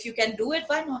it. If you can do it,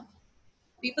 why not?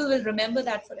 People will remember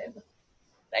that forever,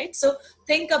 right? So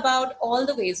think about all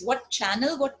the ways. What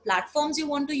channel, what platforms you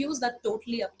want to use, that's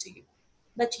totally up to you.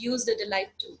 But use the delight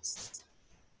tools.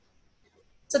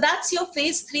 So that's your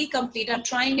phase 3 complete. I'm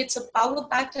trying, it's a power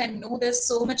packed. I know there's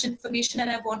so much information and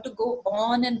I want to go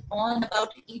on and on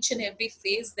about each and every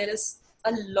phase. There is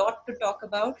a lot to talk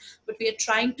about, but we are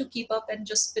trying to keep up and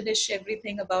just finish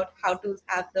everything about how to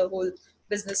have the whole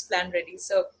business plan ready.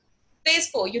 So phase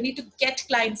 4, you need to get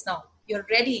clients now. You're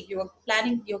ready. You're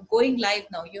planning, you're going live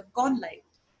now. You've gone live.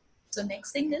 So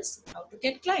next thing is how to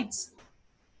get clients.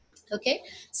 Okay.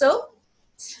 So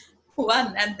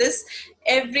One. And this,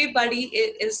 everybody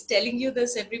is telling you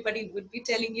this, everybody would be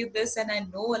telling you this. And I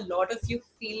know a lot of you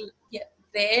feel, yeah,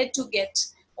 where to get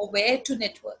or where to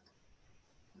network.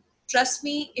 Trust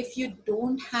me, if you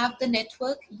don't have the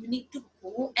network, you need to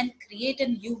go and create,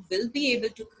 and you will be able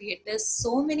to create. There's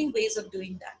so many ways of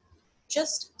doing that.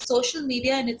 Just social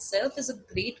media in itself is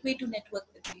a great way to network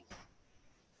with people,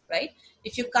 right?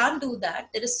 If you can't do that,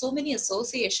 there is so many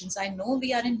associations. I know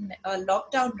we are in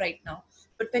lockdown right now,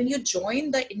 but when you join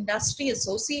the industry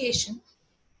association,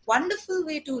 wonderful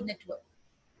way to network.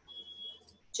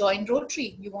 Join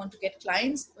Rotary, you want to get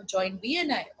clients, join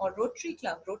BNI or Rotary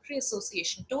Club, Rotary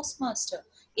Association, Toastmaster,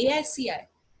 AICI.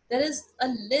 There is a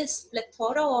list,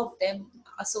 plethora of them,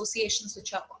 associations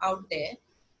which are out there,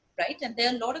 right? And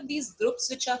there are a lot of these groups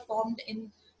which are formed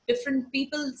in different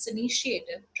people's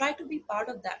initiative. Try to be part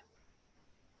of that.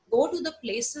 Go to the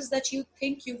places that you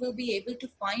think you will be able to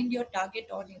find your target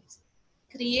audience.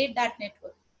 Create that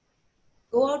network.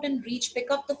 Go out and reach,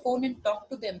 pick up the phone and talk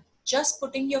to them. Just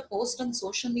putting your post on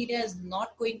social media is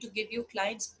not going to give you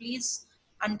clients. Please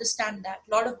understand that.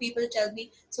 A lot of people tell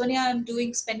me, Sonia, I'm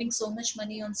spending so much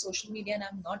money on social media and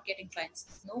I'm not getting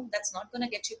clients. No, that's not going to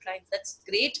get you clients. That's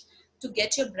great to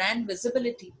get your brand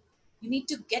visibility. You need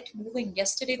to get moving.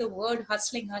 Yesterday, the word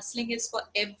hustling, hustling is for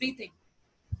everything.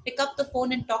 Pick up the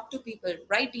phone and talk to people,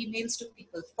 write emails to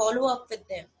people, follow up with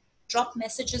them, drop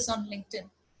messages on LinkedIn,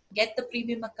 get the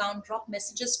premium account, drop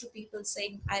messages to people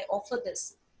saying, I offer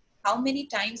this. How many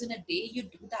times in a day you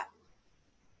do that?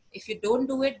 If you don't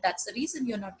do it, that's the reason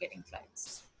you're not getting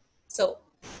clients. So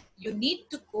you need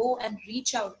to go and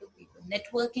reach out to people.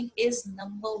 Networking is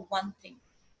number one thing.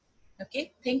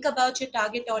 Okay, think about your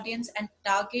target audience and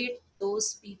target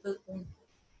those people only.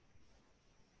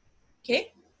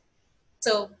 Okay.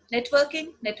 So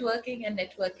networking, networking, and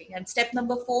networking. And step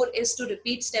number 4 is to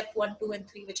repeat step 1, 2, and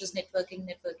 3, which is networking,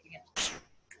 networking.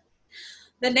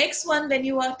 The next one, when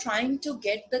you are trying to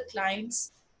get the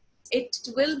clients, it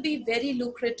will be very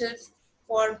lucrative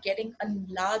for getting a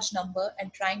large number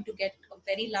and trying to get a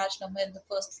very large number in the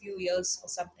first few years or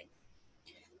something.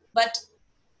 But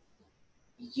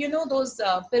you know those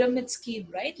pyramid scheme,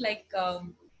 right? Like a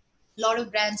lot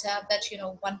of brands have that,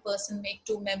 one person make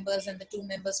 2 members and the 2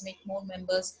 members make more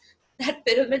members. That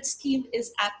pyramid scheme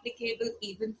is applicable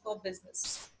even for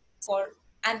business.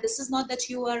 And this is not that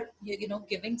you are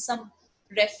giving some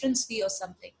reference fee or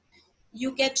something.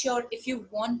 You get your, if you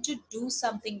want to do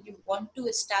something, you want to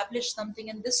establish something,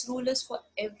 and this rule is for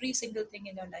every single thing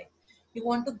in your life. You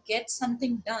want to get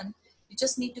something done, you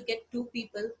just need to get 2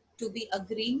 people to be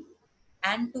agreeing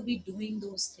and to be doing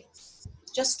those things.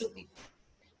 Just 2 people.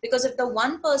 Because if the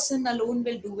one person alone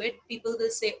will do it, people will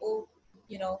say, oh,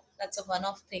 that's a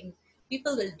one-off thing.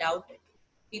 People will doubt it.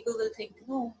 People will think,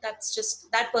 no, that's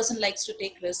just, that person likes to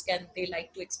take risk and they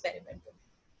like to experiment with it.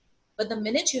 But the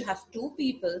minute you have 2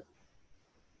 people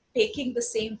taking the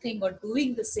same thing or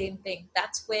doing the same thing,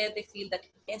 that's where they feel that,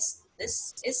 yes,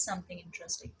 this is something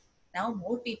interesting. Now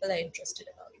more people are interested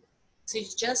about it. So you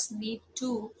just need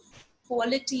to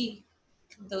quality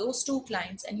those 2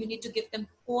 clients, and you need to give them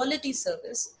quality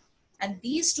service. And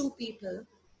these 2 people,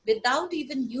 without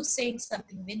even you saying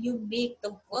something, when you make,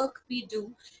 the work we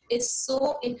do is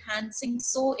so enhancing,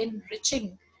 so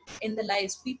enriching in the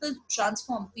lives. People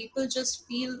transform. People just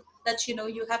feel that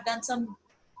you have done some,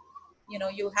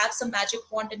 you have some magic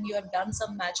wand and you have done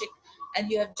some magic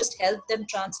and you have just helped them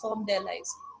transform their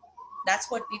lives. That's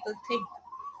what people think.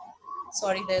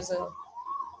 Sorry, there's a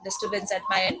disturbance at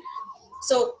my end.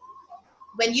 So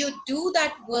when you do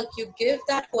that work, you give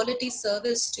that quality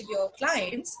service to your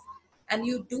clients, and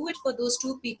you do it for those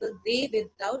 2 people, they,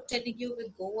 without telling you,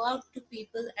 will go out to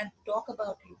people and talk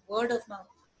about you. Word of mouth.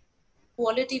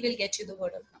 Quality will get you the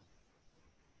word of mouth.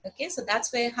 Okay, so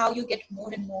that's where how you get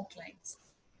more and more clients.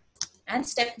 And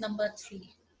step number 3,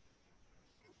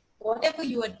 whatever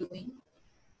you are doing,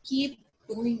 keep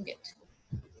doing it.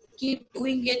 Keep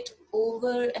doing it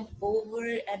over and over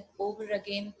and over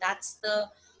again. That's the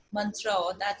mantra,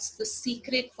 or that's the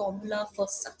secret formula for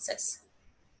success.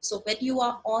 So when you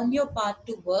are on your path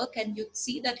to work and you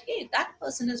see that, hey, that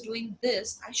person is doing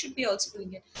this, I should be also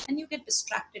doing it, and you get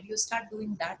distracted, you start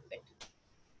doing that bit.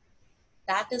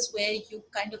 That is where you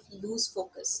kind of lose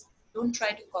focus. Don't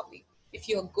try to copy. If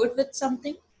you're good with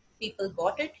something, people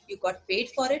bought it, you got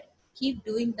paid for it, keep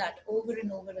doing that over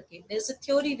and over again. There's a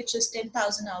theory which is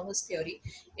 10,000 hours theory.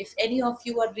 If any of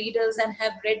you are readers and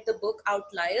have read the book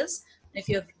Outliers, if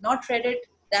you have not read it,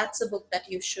 that's a book that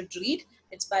you should read.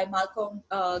 It's by Malcolm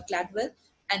Gladwell.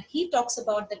 And he talks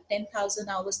about the 10,000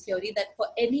 hours theory, that for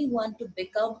anyone to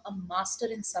become a master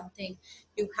in something,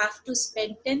 you have to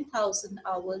spend 10,000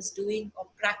 hours doing or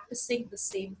practicing the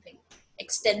same thing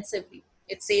extensively.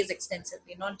 It says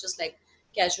extensively, not just like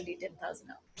casually 10,000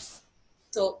 hours.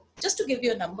 So just to give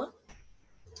you a number,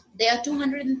 there are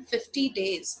 250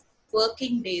 days,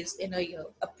 working days in a year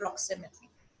approximately.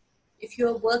 If you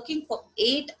are working for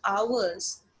 8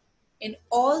 hours in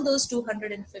all those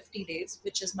 250 days,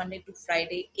 which is Monday to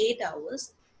Friday, 8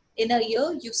 hours, in a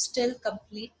year, you still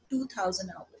complete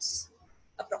 2,000 hours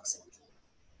approximately.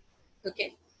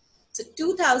 Okay. So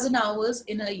 2,000 hours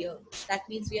in a year. That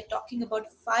means we are talking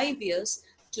about 5 years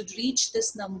to reach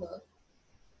this number,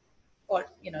 or,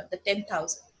 the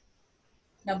 10,000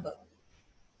 number.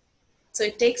 So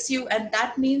it takes you, and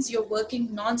that means you're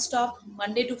working non-stop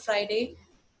Monday to Friday,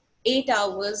 8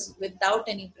 hours without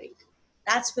any break.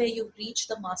 That's where you reach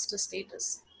the master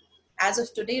status. As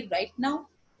of today, right now,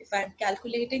 if I'm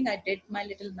calculating, I did my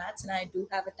little maths and I do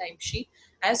have a timesheet.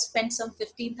 I've spent some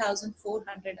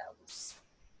 15,400 hours.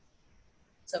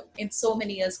 So in so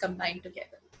many years combined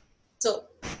together. So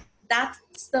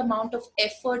that's the amount of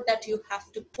effort that you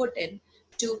have to put in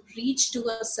to reach to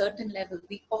a certain level.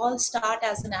 We all start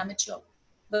as an amateur,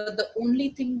 but the only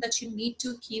thing that you need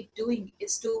to keep doing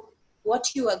is to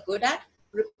what you are good at,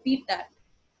 repeat that.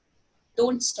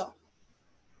 Don't stop.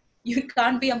 You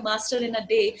can't be a master in a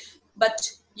day, but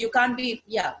you can't be,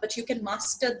 but you can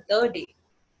master the day.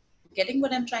 Getting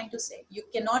what I'm trying to say? You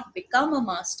cannot become a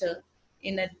master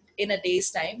in a day's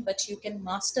time, but you can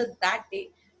master that day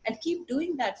and keep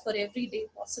doing that for every day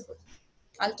possible.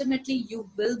 Ultimately, you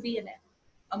will be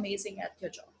amazing at your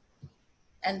job.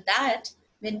 And that,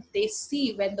 when they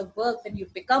see, when you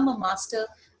become a master,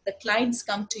 the clients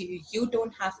come to you. You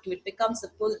don't have to. It becomes a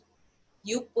pull.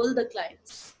 You pull the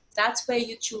clients. That's where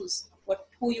you choose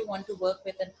who you want to work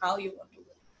with and how you want to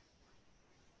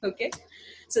work. Okay,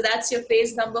 so that's your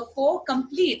phase number 4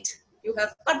 complete. You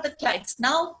have got the clients.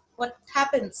 Now what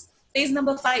happens? Phase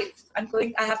number 5.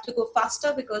 I have to go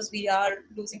faster because we are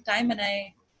losing time, and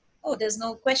there's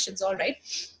no questions. All right.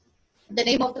 The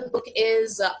name of the book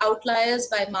is Outliers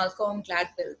by Malcolm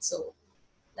Gladwell. So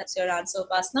that's your answer,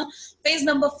 Upasna. Phase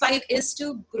number 5 is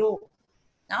to grow.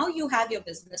 Now you have your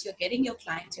business, you're getting your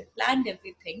clients, you've planned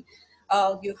everything,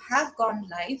 you have gone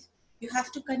live, you have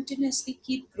to continuously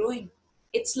keep growing.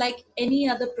 It's like any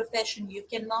other profession, you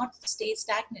cannot stay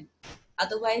stagnant.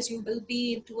 Otherwise, you will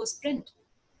be into a sprint.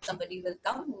 Somebody will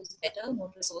come who's better,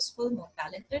 more resourceful, more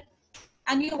talented,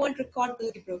 and your world record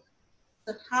will be broken.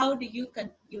 So how do you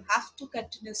have to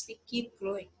continuously keep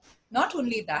growing? Not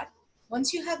only that,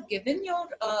 once you have given your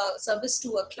service to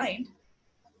a client,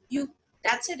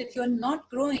 that's it. If you're not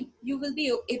growing, you will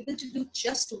be able to do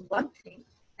just one thing,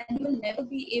 and you will never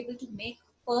be able to make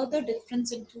further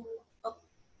difference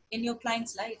in your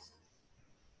client's life,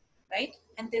 right?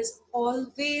 And there's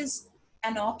always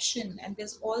an option, and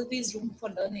there's always room for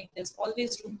learning. There's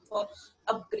always room for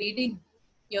upgrading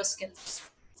your skills.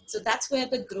 So that's where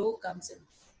the grow comes in.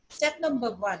 Step number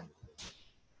 1.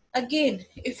 Again,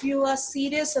 if you are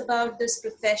serious about this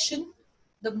profession,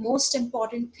 the most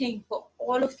important thing for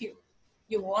all of you,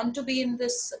 you want to be in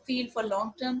this field for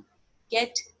long term,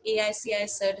 get AICI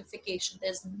certification.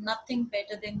 There's nothing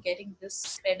better than getting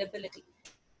this credibility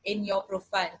in your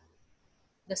profile.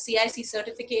 The CIC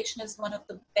certification is one of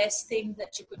the best things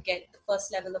that you could get, the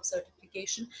first level of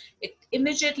certification. It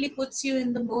immediately puts you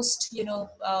in the most,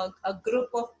 a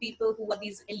group of people who are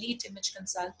these elite image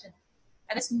consultants.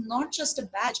 And it's not just a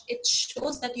badge. It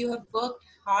shows that you have worked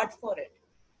hard for it.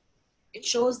 It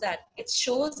shows that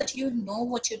you know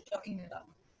what you're talking about.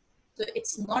 So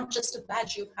it's not just a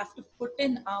badge. You have to put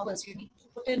in hours. You need to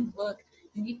put in work.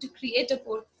 You need to create a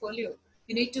portfolio.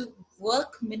 You need to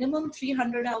work minimum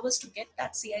 300 hours to get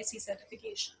that CIC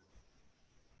certification.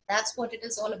 That's what it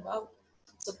is all about.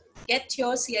 So get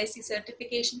your CIC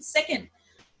certification. Second,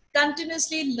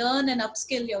 continuously learn and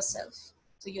upskill yourself.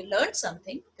 So you learned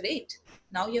something, great.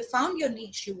 Now you've found your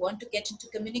niche. You want to get into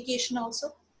communication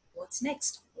also. What's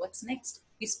next? What's next?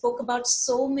 We spoke about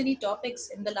so many topics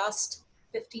in the last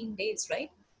 15 days,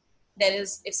 right? There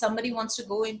is, if somebody wants to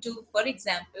go into, for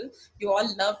example, you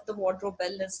all love the wardrobe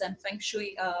wellness and feng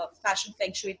shui, fashion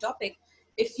feng shui topic.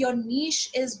 If your niche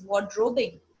is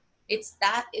wardrobing, it's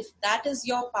that, if that is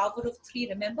your power of 3,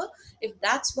 remember, if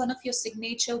that's one of your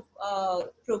signature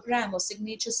program or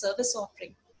signature service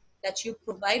offering, that you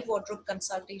provide wardrobe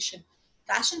consultation,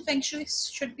 fashion feng shui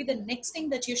should be the next thing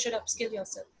that you should upskill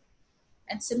yourself.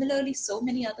 And similarly, so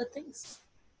many other things,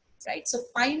 right? So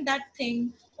find that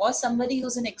thing, or somebody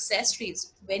who's in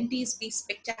accessories, Wendy's Be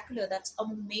Spectacular, that's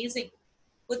amazing,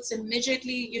 puts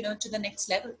immediately, to the next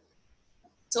level.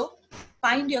 So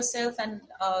find yourself and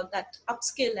that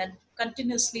upskill and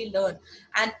continuously learn.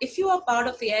 And if you are part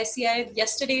of AICI,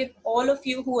 yesterday, all of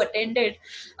you who attended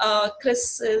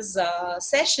Chris's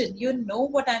session, you know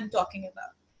what I'm talking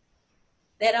about.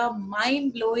 There are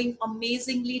mind-blowing,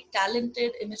 amazingly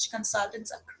talented image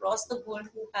consultants across the world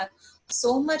who have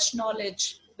so much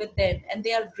knowledge with them, and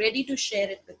they are ready to share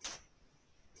it with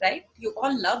you, right? You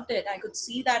all loved it. I could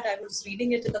see that. I was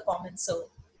reading it in the comments.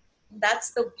 So that's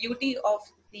the beauty of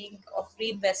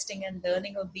reinvesting and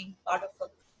learning, or being part of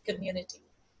a community.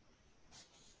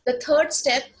 The third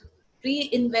step,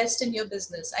 reinvest in your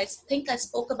business. I think I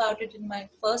spoke about it in my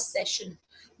first session,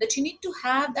 that you need to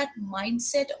have that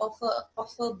mindset of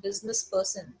a business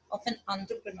person, of an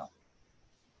entrepreneur.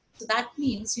 So that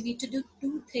means you need to do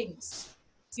two things.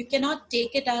 You cannot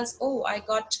take it as, oh, I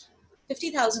got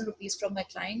 50,000 rupees from my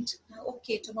client.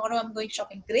 Okay, tomorrow I'm going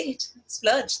shopping. Great,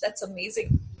 splurge. That's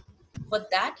amazing. For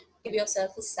that, give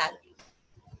yourself a salary,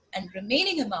 and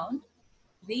remaining amount,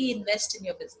 reinvest in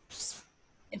your business.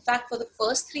 In fact, for the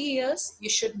first 3 years, you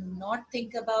should not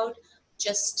think about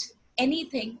just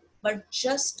anything, but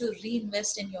just to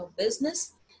reinvest in your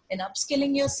business, in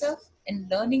upskilling yourself, in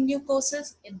learning new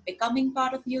courses, in becoming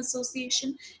part of new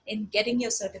association, in getting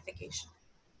your certification.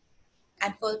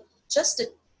 And for just a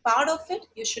part of it,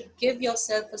 you should give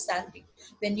yourself a salary.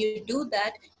 When you do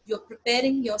that, you're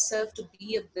preparing yourself to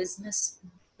be a business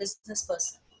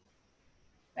person,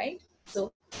 right?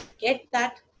 So get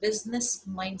that business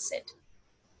mindset.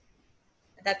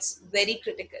 That's very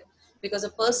critical, because a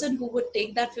person who would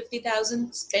take that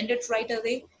 50,000, spend it right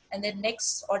away, and then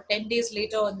next or 10 days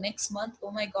later or next month,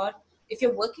 oh my God, if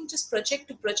you're working just project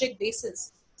to project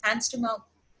basis, hands to mouth,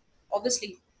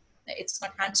 obviously it's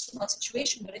not hands to mouth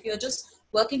situation, but if you're just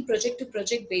working project to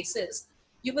project basis,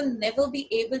 you will never be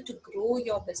able to grow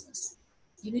your business.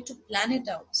 You need to plan it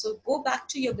out. So go back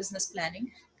to your business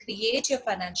planning, create your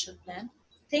financial plan,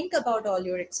 think about all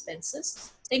your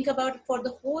expenses, think about it for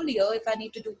the whole year. If I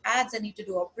need to do ads, I need to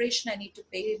do operation, I need to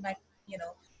pay my,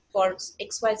 for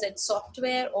XYZ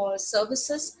software or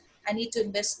services, I need to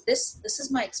invest this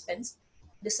is my expense,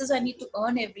 this is I need to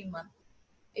earn every month.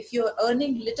 If you're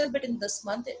earning little bit in this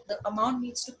month, the amount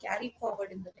needs to carry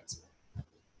forward in the next month.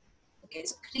 Okay,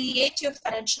 so create your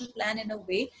financial plan in a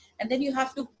way, and then you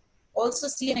have to also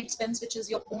see an expense which is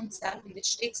your own salary,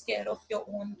 which takes care of your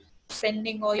own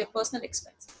spending or your personal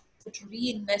expense, which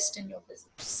reinvest in your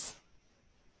business.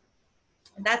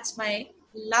 And that's my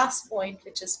last point,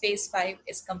 which is phase 5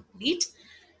 is complete.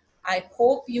 I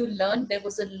hope you learned. There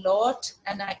was a lot,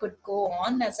 and I could go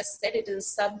on. As I said, it is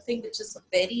something which is a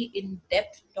very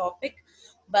in-depth topic,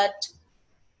 but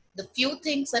the few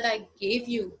things that I gave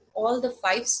you, all the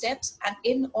 5 steps, and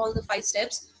in all the 5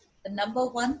 steps, the number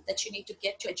one, that you need to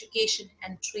get your education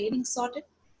and training sorted,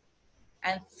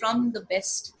 and from the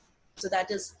best. So that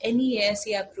is any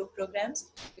AICI approved programs,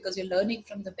 because you're learning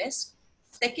from the best.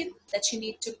 Second, that you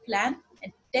need to plan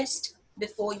and test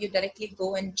before you directly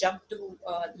go and jump to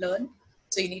learn.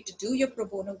 So you need to do your pro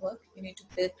bono work. You need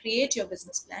to create your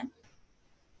business plan.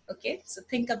 Okay, so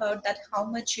think about that, how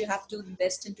much you have to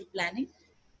invest into planning.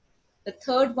 The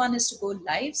third one is to go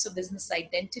live, so business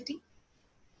identity.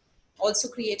 Also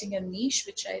creating a niche,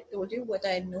 which I told you, what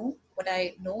I know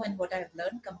and what I've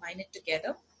learned, combine it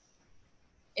together.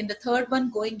 In the third one,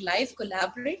 going live,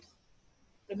 collaborate.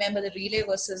 Remember the relay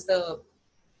versus the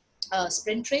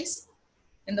sprint race.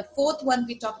 In the fourth one,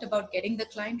 we talked about getting the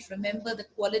client. Remember the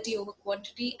quality over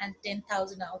quantity and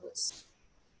 10,000 hours.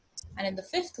 And in the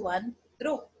fifth one,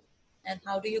 grow. And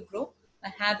how do you grow?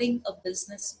 By having a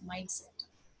business mindset.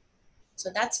 So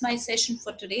that's my session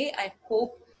for today. I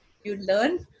hope you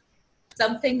learned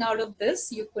something out of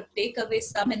this. You could take away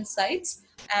some insights.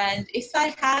 And if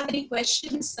I have any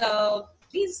questions,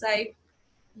 please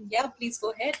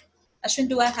go ahead. Ashwin,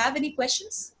 do I have any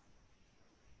questions?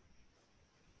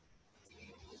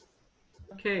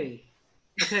 Okay.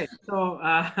 So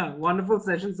wonderful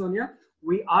session, Sonia.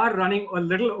 We are running a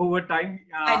little over time.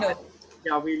 I know.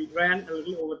 Yeah, we ran a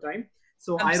little over time.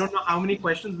 So I'm I don't sorry. know how many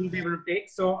questions we'll be able to take.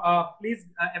 So please,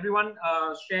 everyone,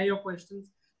 share your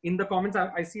questions in the comments.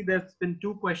 I see there's been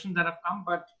 2 questions that have come,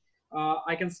 but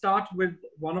I can start with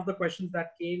one of the questions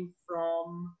that came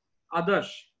from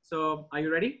Adarsh. So are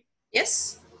you ready?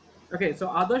 Yes. Okay, so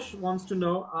Adarsh wants to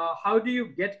know, how do you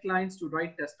get clients to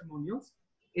write testimonials?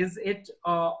 Is it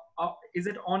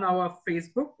on our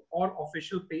Facebook or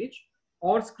official page,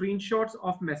 or screenshots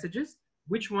of messages?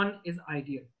 Which one is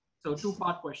ideal? So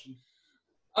 2-part question.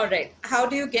 All right. How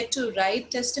do you get to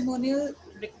write testimonial?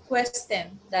 Request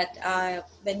them that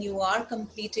when you are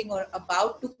completing or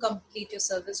about to complete your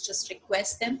service, just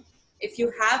request them. If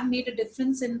you have made a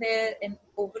difference in their in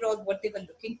overall what they were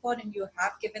looking for and you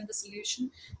have given the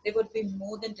solution, they would be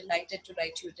more than delighted to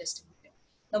write you a testimonial.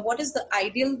 Now, what is the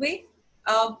ideal way?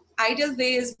 Ideal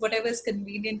way is whatever is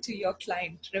convenient to your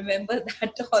client. Remember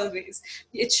that always.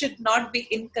 It should not be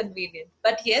inconvenient.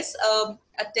 But yes,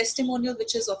 a testimonial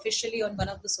which is officially on one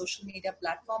of the social media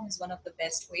platform is one of the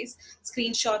best ways.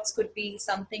 Screenshots could be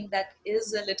something that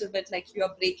is a little bit like you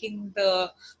are breaking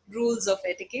the rules of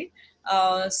etiquette.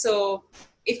 So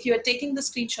if you are taking the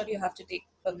screenshot, you have to take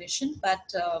permission. But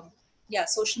yeah,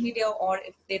 social media, or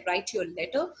if they write you a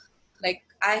letter, like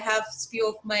I have few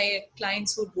of my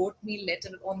clients who wrote me letter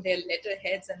on their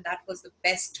letterheads, and that was the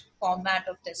best format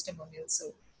of testimonial. So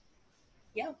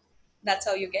yeah, that's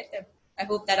how you get them. I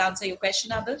hope that answer your question,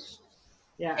 Adarsh.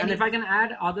 Yeah, and if Any I can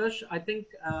add, Adarsh, I think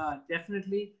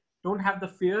definitely don't have the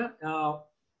fear.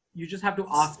 You just have to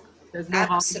ask. There's no harm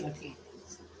in absolutely asking.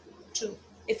 true.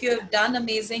 If you have done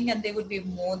amazing, and they would be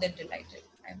more than delighted.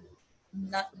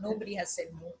 Nobody has said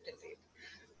no till date.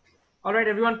 All right,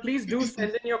 everyone, please do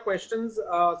send in your questions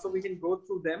so we can go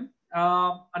through them.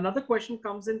 Another question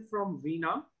comes in from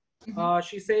Veena.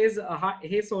 She says, "Hi,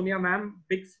 hey, Sonia, ma'am,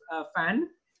 big fan.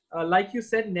 Like you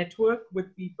said, network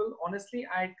with people. Honestly,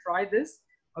 I try this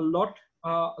a lot,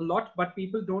 but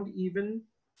people don't even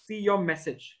see your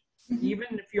message,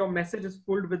 even if your message is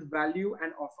filled with value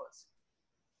and offers.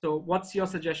 So, what's your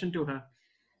suggestion to her?"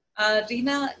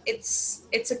 Rina,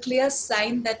 it's a clear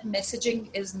sign that messaging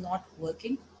is not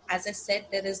working. As I said,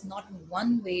 there is not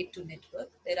one way to network.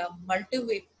 There are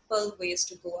multiple ways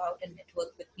to go out and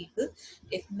network with people.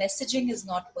 If messaging is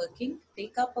not working,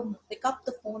 pick up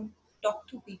the phone, talk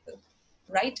to people,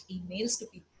 write emails to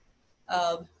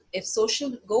people. If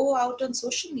social go out on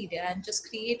social media and just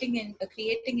creating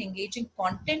engaging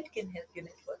content can help you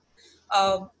network.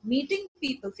 Meeting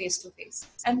people face to face,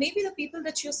 and maybe the people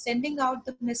that you're sending out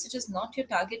the message is not your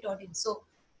target audience. So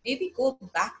maybe go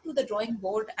back to the drawing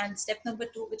board, and step number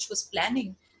 2, which was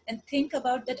planning, and think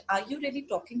about that, are you really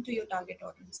talking to your target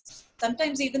audience?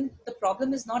 Sometimes even the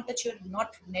problem is not that you're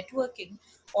not networking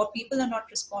or people are not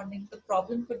responding. The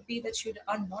problem could be that you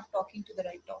are not talking to the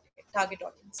right target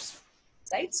audience,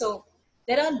 right? So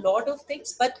there are a lot of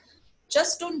things, but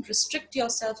just don't restrict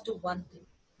yourself to one thing.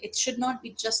 It should not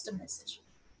be just a message.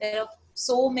 There are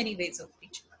so many ways of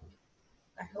reaching out.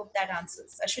 I hope that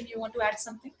answers. Ashwin, you want to add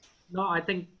something? No, I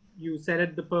think you said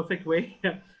it the perfect way.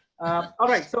 All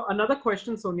right. So another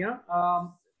question, Sonia.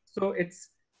 So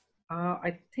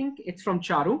I think it's from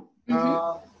Charu.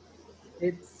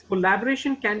 It's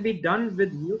collaboration can be done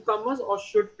with newcomers or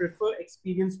should prefer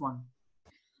experienced one.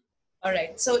 All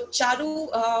right. So, Charu,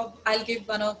 I'll give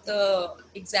one of the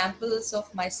examples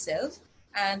of myself,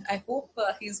 and I hope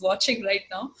he's watching right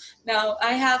now. Now,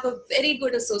 I have a very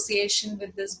good association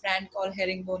with this brand called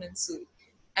Herringbone and Sui,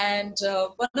 and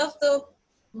one of the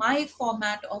my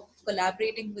format of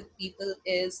collaborating with people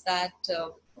is that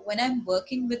when I'm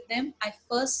working with them, I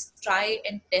first try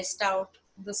and test out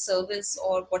the service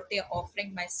or what they're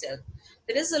offering myself.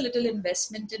 There is a little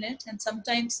investment in it, and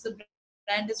sometimes the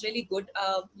brand is really good,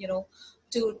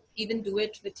 to even do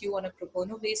it with you on a pro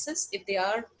bono basis. If they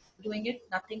are doing it,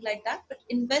 nothing like that, but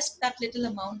invest that little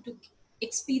amount to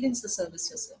experience the service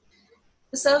yourself.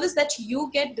 The service that you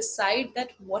get, decide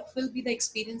that what will be the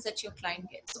experience that your client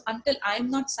gets. So until I'm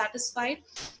not satisfied,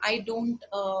 I don't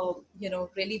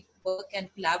really work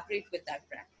and collaborate with that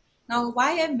brand. Now,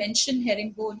 why I mentioned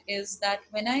Herringbone is that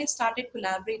when I started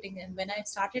collaborating and when I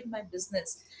started my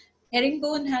business,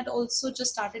 Herringbone had also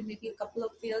just started maybe a couple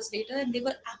of years later, and they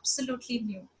were absolutely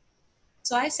new.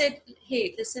 So I said,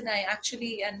 hey, listen, I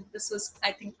actually, and this was,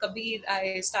 I think, Kabir,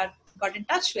 got in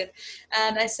touch with.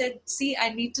 And I said, see, I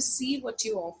need to see what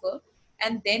you offer,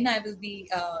 and then I will be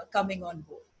coming on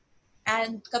board.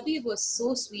 And Kabir was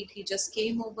so sweet. He just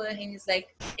came over and he's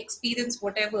like, experience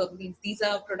whatever. Means these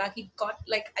are product. He got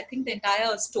like, I think the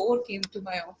entire store came to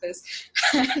my office.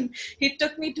 And he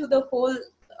took me to the whole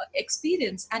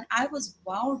experience. And I was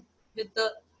wowed with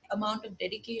the amount of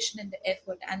dedication and the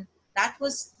effort. And that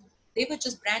was, they were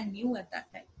just brand new at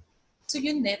that time. So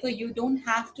you don't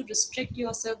have to restrict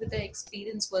yourself with the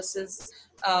experience versus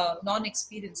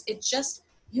non-experience. It's just,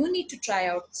 you need to try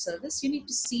out the service. You need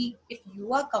to see if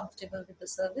you are comfortable with the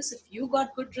service. If you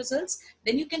got good results,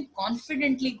 then you can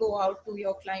confidently go out to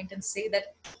your client and say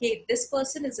that, hey, this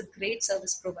person is a great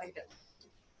service provider.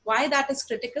 Why that is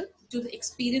critical? To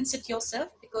experience it yourself,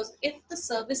 because if the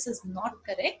service is not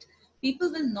correct, people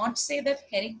will not say that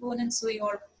Herringbone and Sui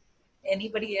or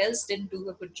anybody else didn't do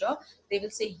a good job. They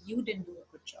will say you didn't do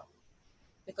a good job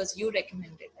because you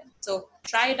recommended them. So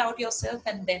try it out yourself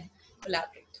and then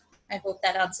collaborate. I hope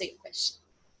that answers your question.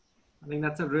 I think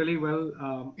that's a really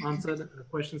well answered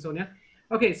question, Sonia.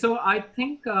 Okay, so I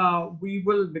think we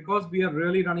will, because we are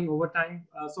really running over time,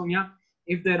 Sonia,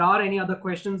 if there are any other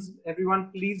questions,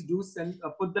 everyone, please do send,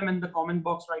 put them in the comment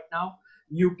box right now.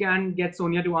 You can get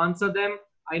Sonia to answer them.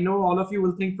 I know all of you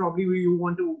will think probably you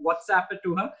want to WhatsApp it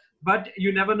to her, but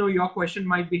you never know, your question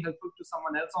might be helpful to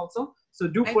someone else also. So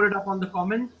do put it up on the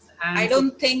comments. I And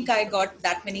don't think I got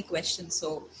that many questions,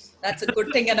 so that's a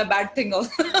good thing and a bad thing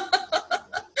also.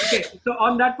 Okay, so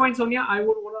on that point, Sonia, I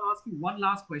would want to ask you one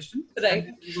last question, and Right.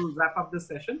 then we will wrap up this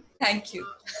session. Thank you.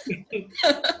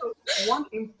 So one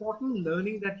important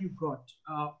learning that you got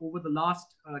over the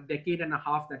last decade and a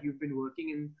half that you've been working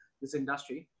in this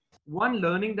industry, one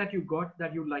learning that you got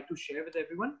that you'd like to share with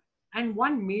everyone, and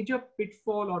one major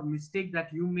pitfall or mistake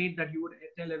that you made that you would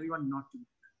tell everyone not to make.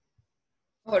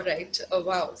 All right. Oh,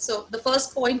 wow. So the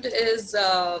first point is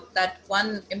that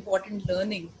one important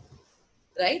learning,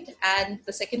 right? And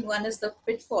the second one is the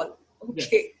pitfall.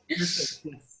 Okay. Yes,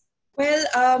 mistake, yes. Well,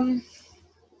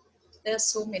 there are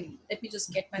so many. Let me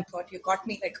just get my thought. You got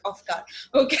me like off guard.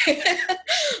 Okay.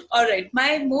 All right.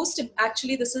 My most,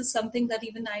 actually, this is something that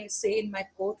even I say in my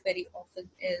quote very often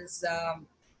is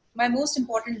my most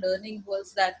important learning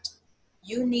was that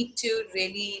you need to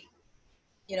really,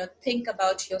 think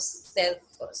about yourself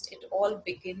first. It all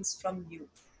begins from you.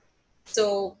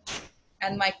 So,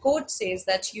 and my quote says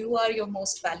that you are your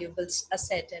most valuable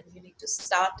asset and you need to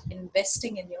start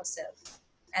investing in yourself.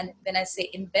 And when I say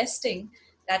investing,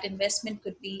 that investment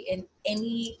could be in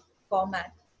any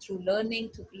format, through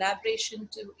learning, to collaboration,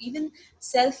 to even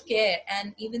self-care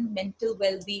and even mental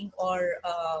well-being, or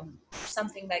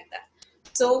something like that.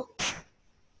 So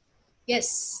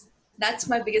yes, that's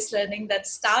my biggest learning, that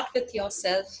start with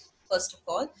yourself first of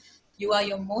all. You are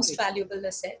your most valuable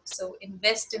asset. So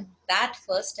invest in that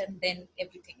first and then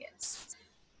everything else.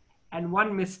 And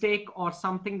one mistake or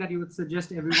something that you would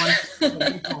suggest everyone to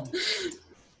avoid from.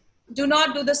 Do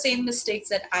not do the same mistakes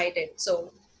that I did.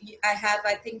 So I have,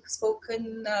 I think, spoke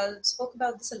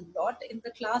about this a lot in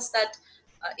the class, that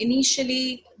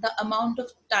initially the amount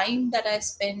of time that I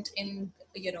spent in,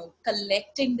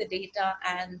 collecting the data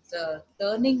and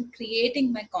learning,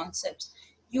 creating my concepts.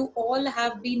 You all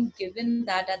have been given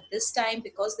that at this time,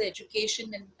 because the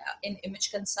education in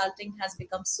image consulting has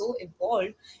become so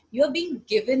evolved. You are being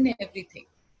given everything,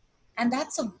 and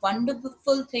that's a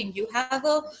wonderful thing. You have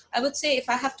a, I would say, if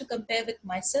I have to compare with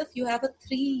myself, you have a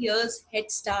 3 years head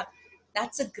start.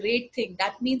 That's a great thing.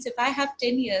 That means if I have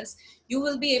 10 years, you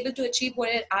will be able to achieve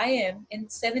where I am in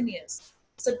 7 years.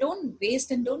 So don't waste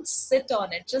and don't sit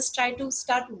on it. Just try to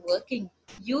start working.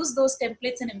 Use those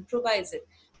templates and improvise it,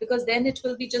 because then it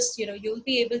will be just, you'll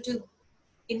be able to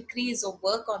increase or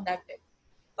work on that bit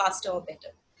faster or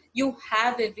better. You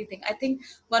have everything. I think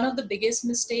one of the biggest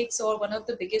mistakes, or one of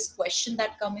the biggest question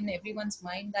that come in everyone's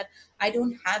mind, that I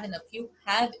don't have enough. You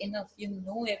have enough. You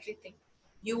know everything.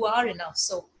 You are enough.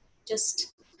 So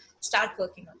just start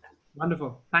working on that.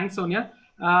 Wonderful. Thanks, Sonia.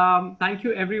 Thank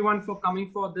you everyone for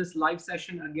coming for this live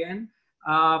session again.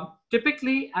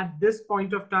 Typically at this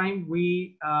point of time,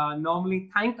 we normally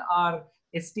thank our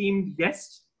esteemed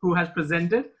guest who has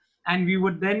presented, and we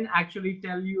would then actually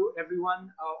tell you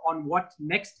everyone on what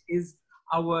next is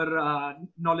our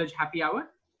Knowledge Happy Hour.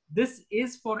 This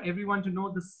is for everyone to know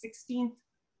the 16th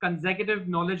consecutive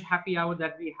Knowledge Happy Hour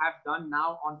that we have done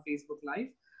now on Facebook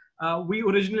Live. We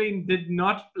originally did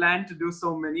not plan to do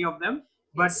so many of them,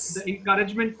 but Yes. the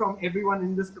encouragement from everyone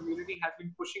in this community has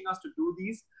been pushing us to do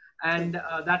these. And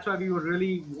that's why we were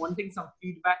really wanting some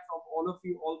feedback from all of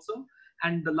you also.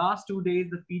 And the last 2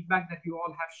 days, the feedback that you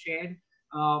all have shared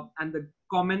and the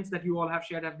comments that you all have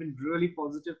shared have been really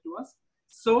positive to us.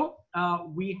 So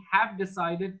we have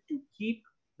decided to keep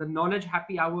the Knowledge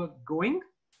Happy Hour going,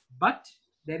 but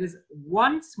there is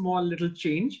one small little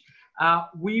change.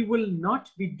 We will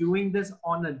not be doing this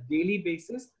on a daily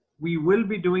basis. We will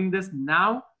be doing this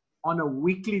now on a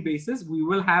weekly basis. We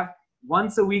will have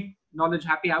once a week Knowledge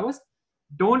Happy Hours.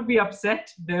 Don't be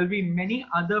upset. There'll be many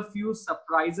other few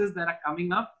surprises that are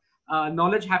coming up.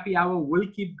 Knowledge Happy Hour will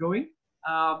keep going,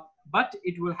 but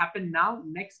it will happen now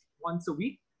next once a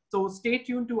week. So stay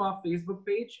tuned to our Facebook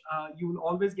page. You will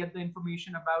always get the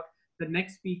information about the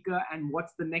next speaker and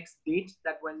what's the next date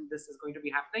that when this is going to be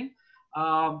happening.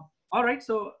 All right,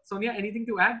 so Sonia, anything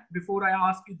to add before I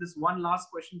ask you this one last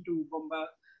question to Bomba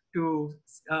to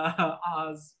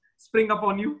spring up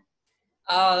on you?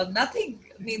 Nothing.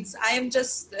 Means I am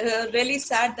just really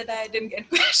sad that I didn't get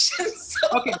questions.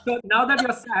 Okay, so now that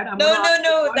you're sad, I'm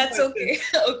no, that's okay.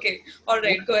 Okay, all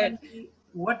right, go ahead.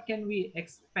 What can we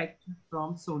expect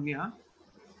from Sonia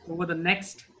over the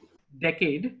next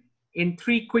decade in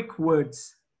 3 quick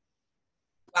words?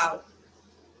 Wow.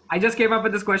 I just came up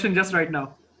with this question just right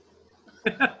now.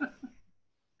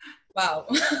 Wow.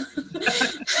 3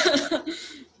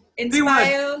 words.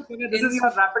 Inspire. Okay, this is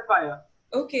your rapid fire.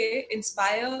 Okay,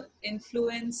 inspire,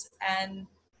 influence, and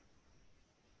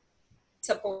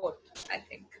support. I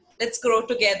think let's grow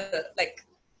together, like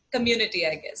community,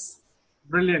 I guess.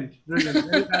 Brilliant, brilliant.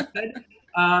 Very well said.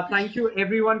 Thank you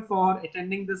everyone for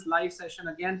attending this live session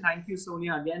again. Thank you,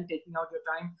 Sonia, again taking out your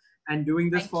time and doing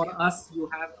this Thank for you. us. You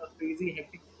have a crazy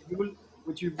hectic schedule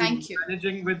which you've been Thank you.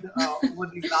 managing with over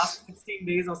these last 16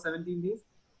 days or 17 days.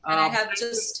 And I have Thank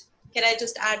you. can I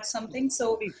just add something?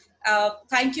 So Please.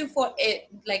 thank you for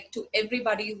like to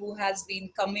everybody who has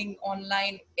been coming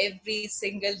online every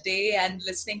single day and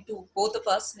listening to both of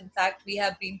us. In fact, we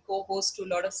have been co-host to a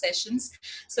lot of sessions.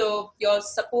 So your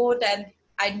support, and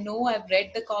I know I've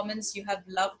read the comments, you have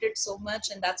loved it so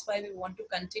much, and that's why we want to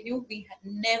continue. We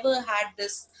never had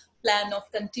this plan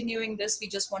of continuing this. We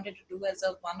just wanted to do as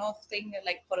a one-off thing,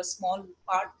 like for a small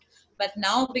part. But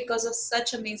now, because of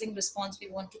such amazing response, we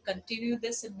want to continue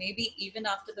this, and maybe even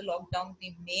after the lockdown,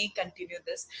 we may continue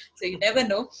this. So you never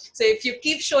know. So if you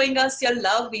keep showing us your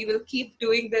love, we will keep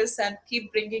doing this and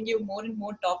keep bringing you more and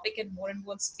more topic and more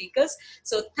speakers.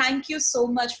 So thank you so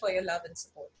much for your love and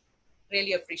support.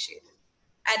 Really appreciate it.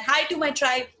 And hi to my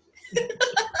tribe. Thank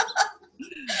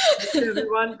you,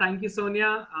 everyone. Thank you,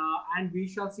 Sonia. And we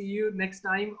shall see you next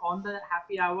time on the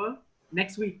happy hour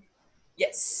next week.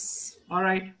 Yes. All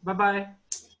right. Bye-bye.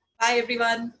 Bye,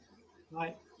 everyone.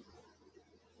 Bye.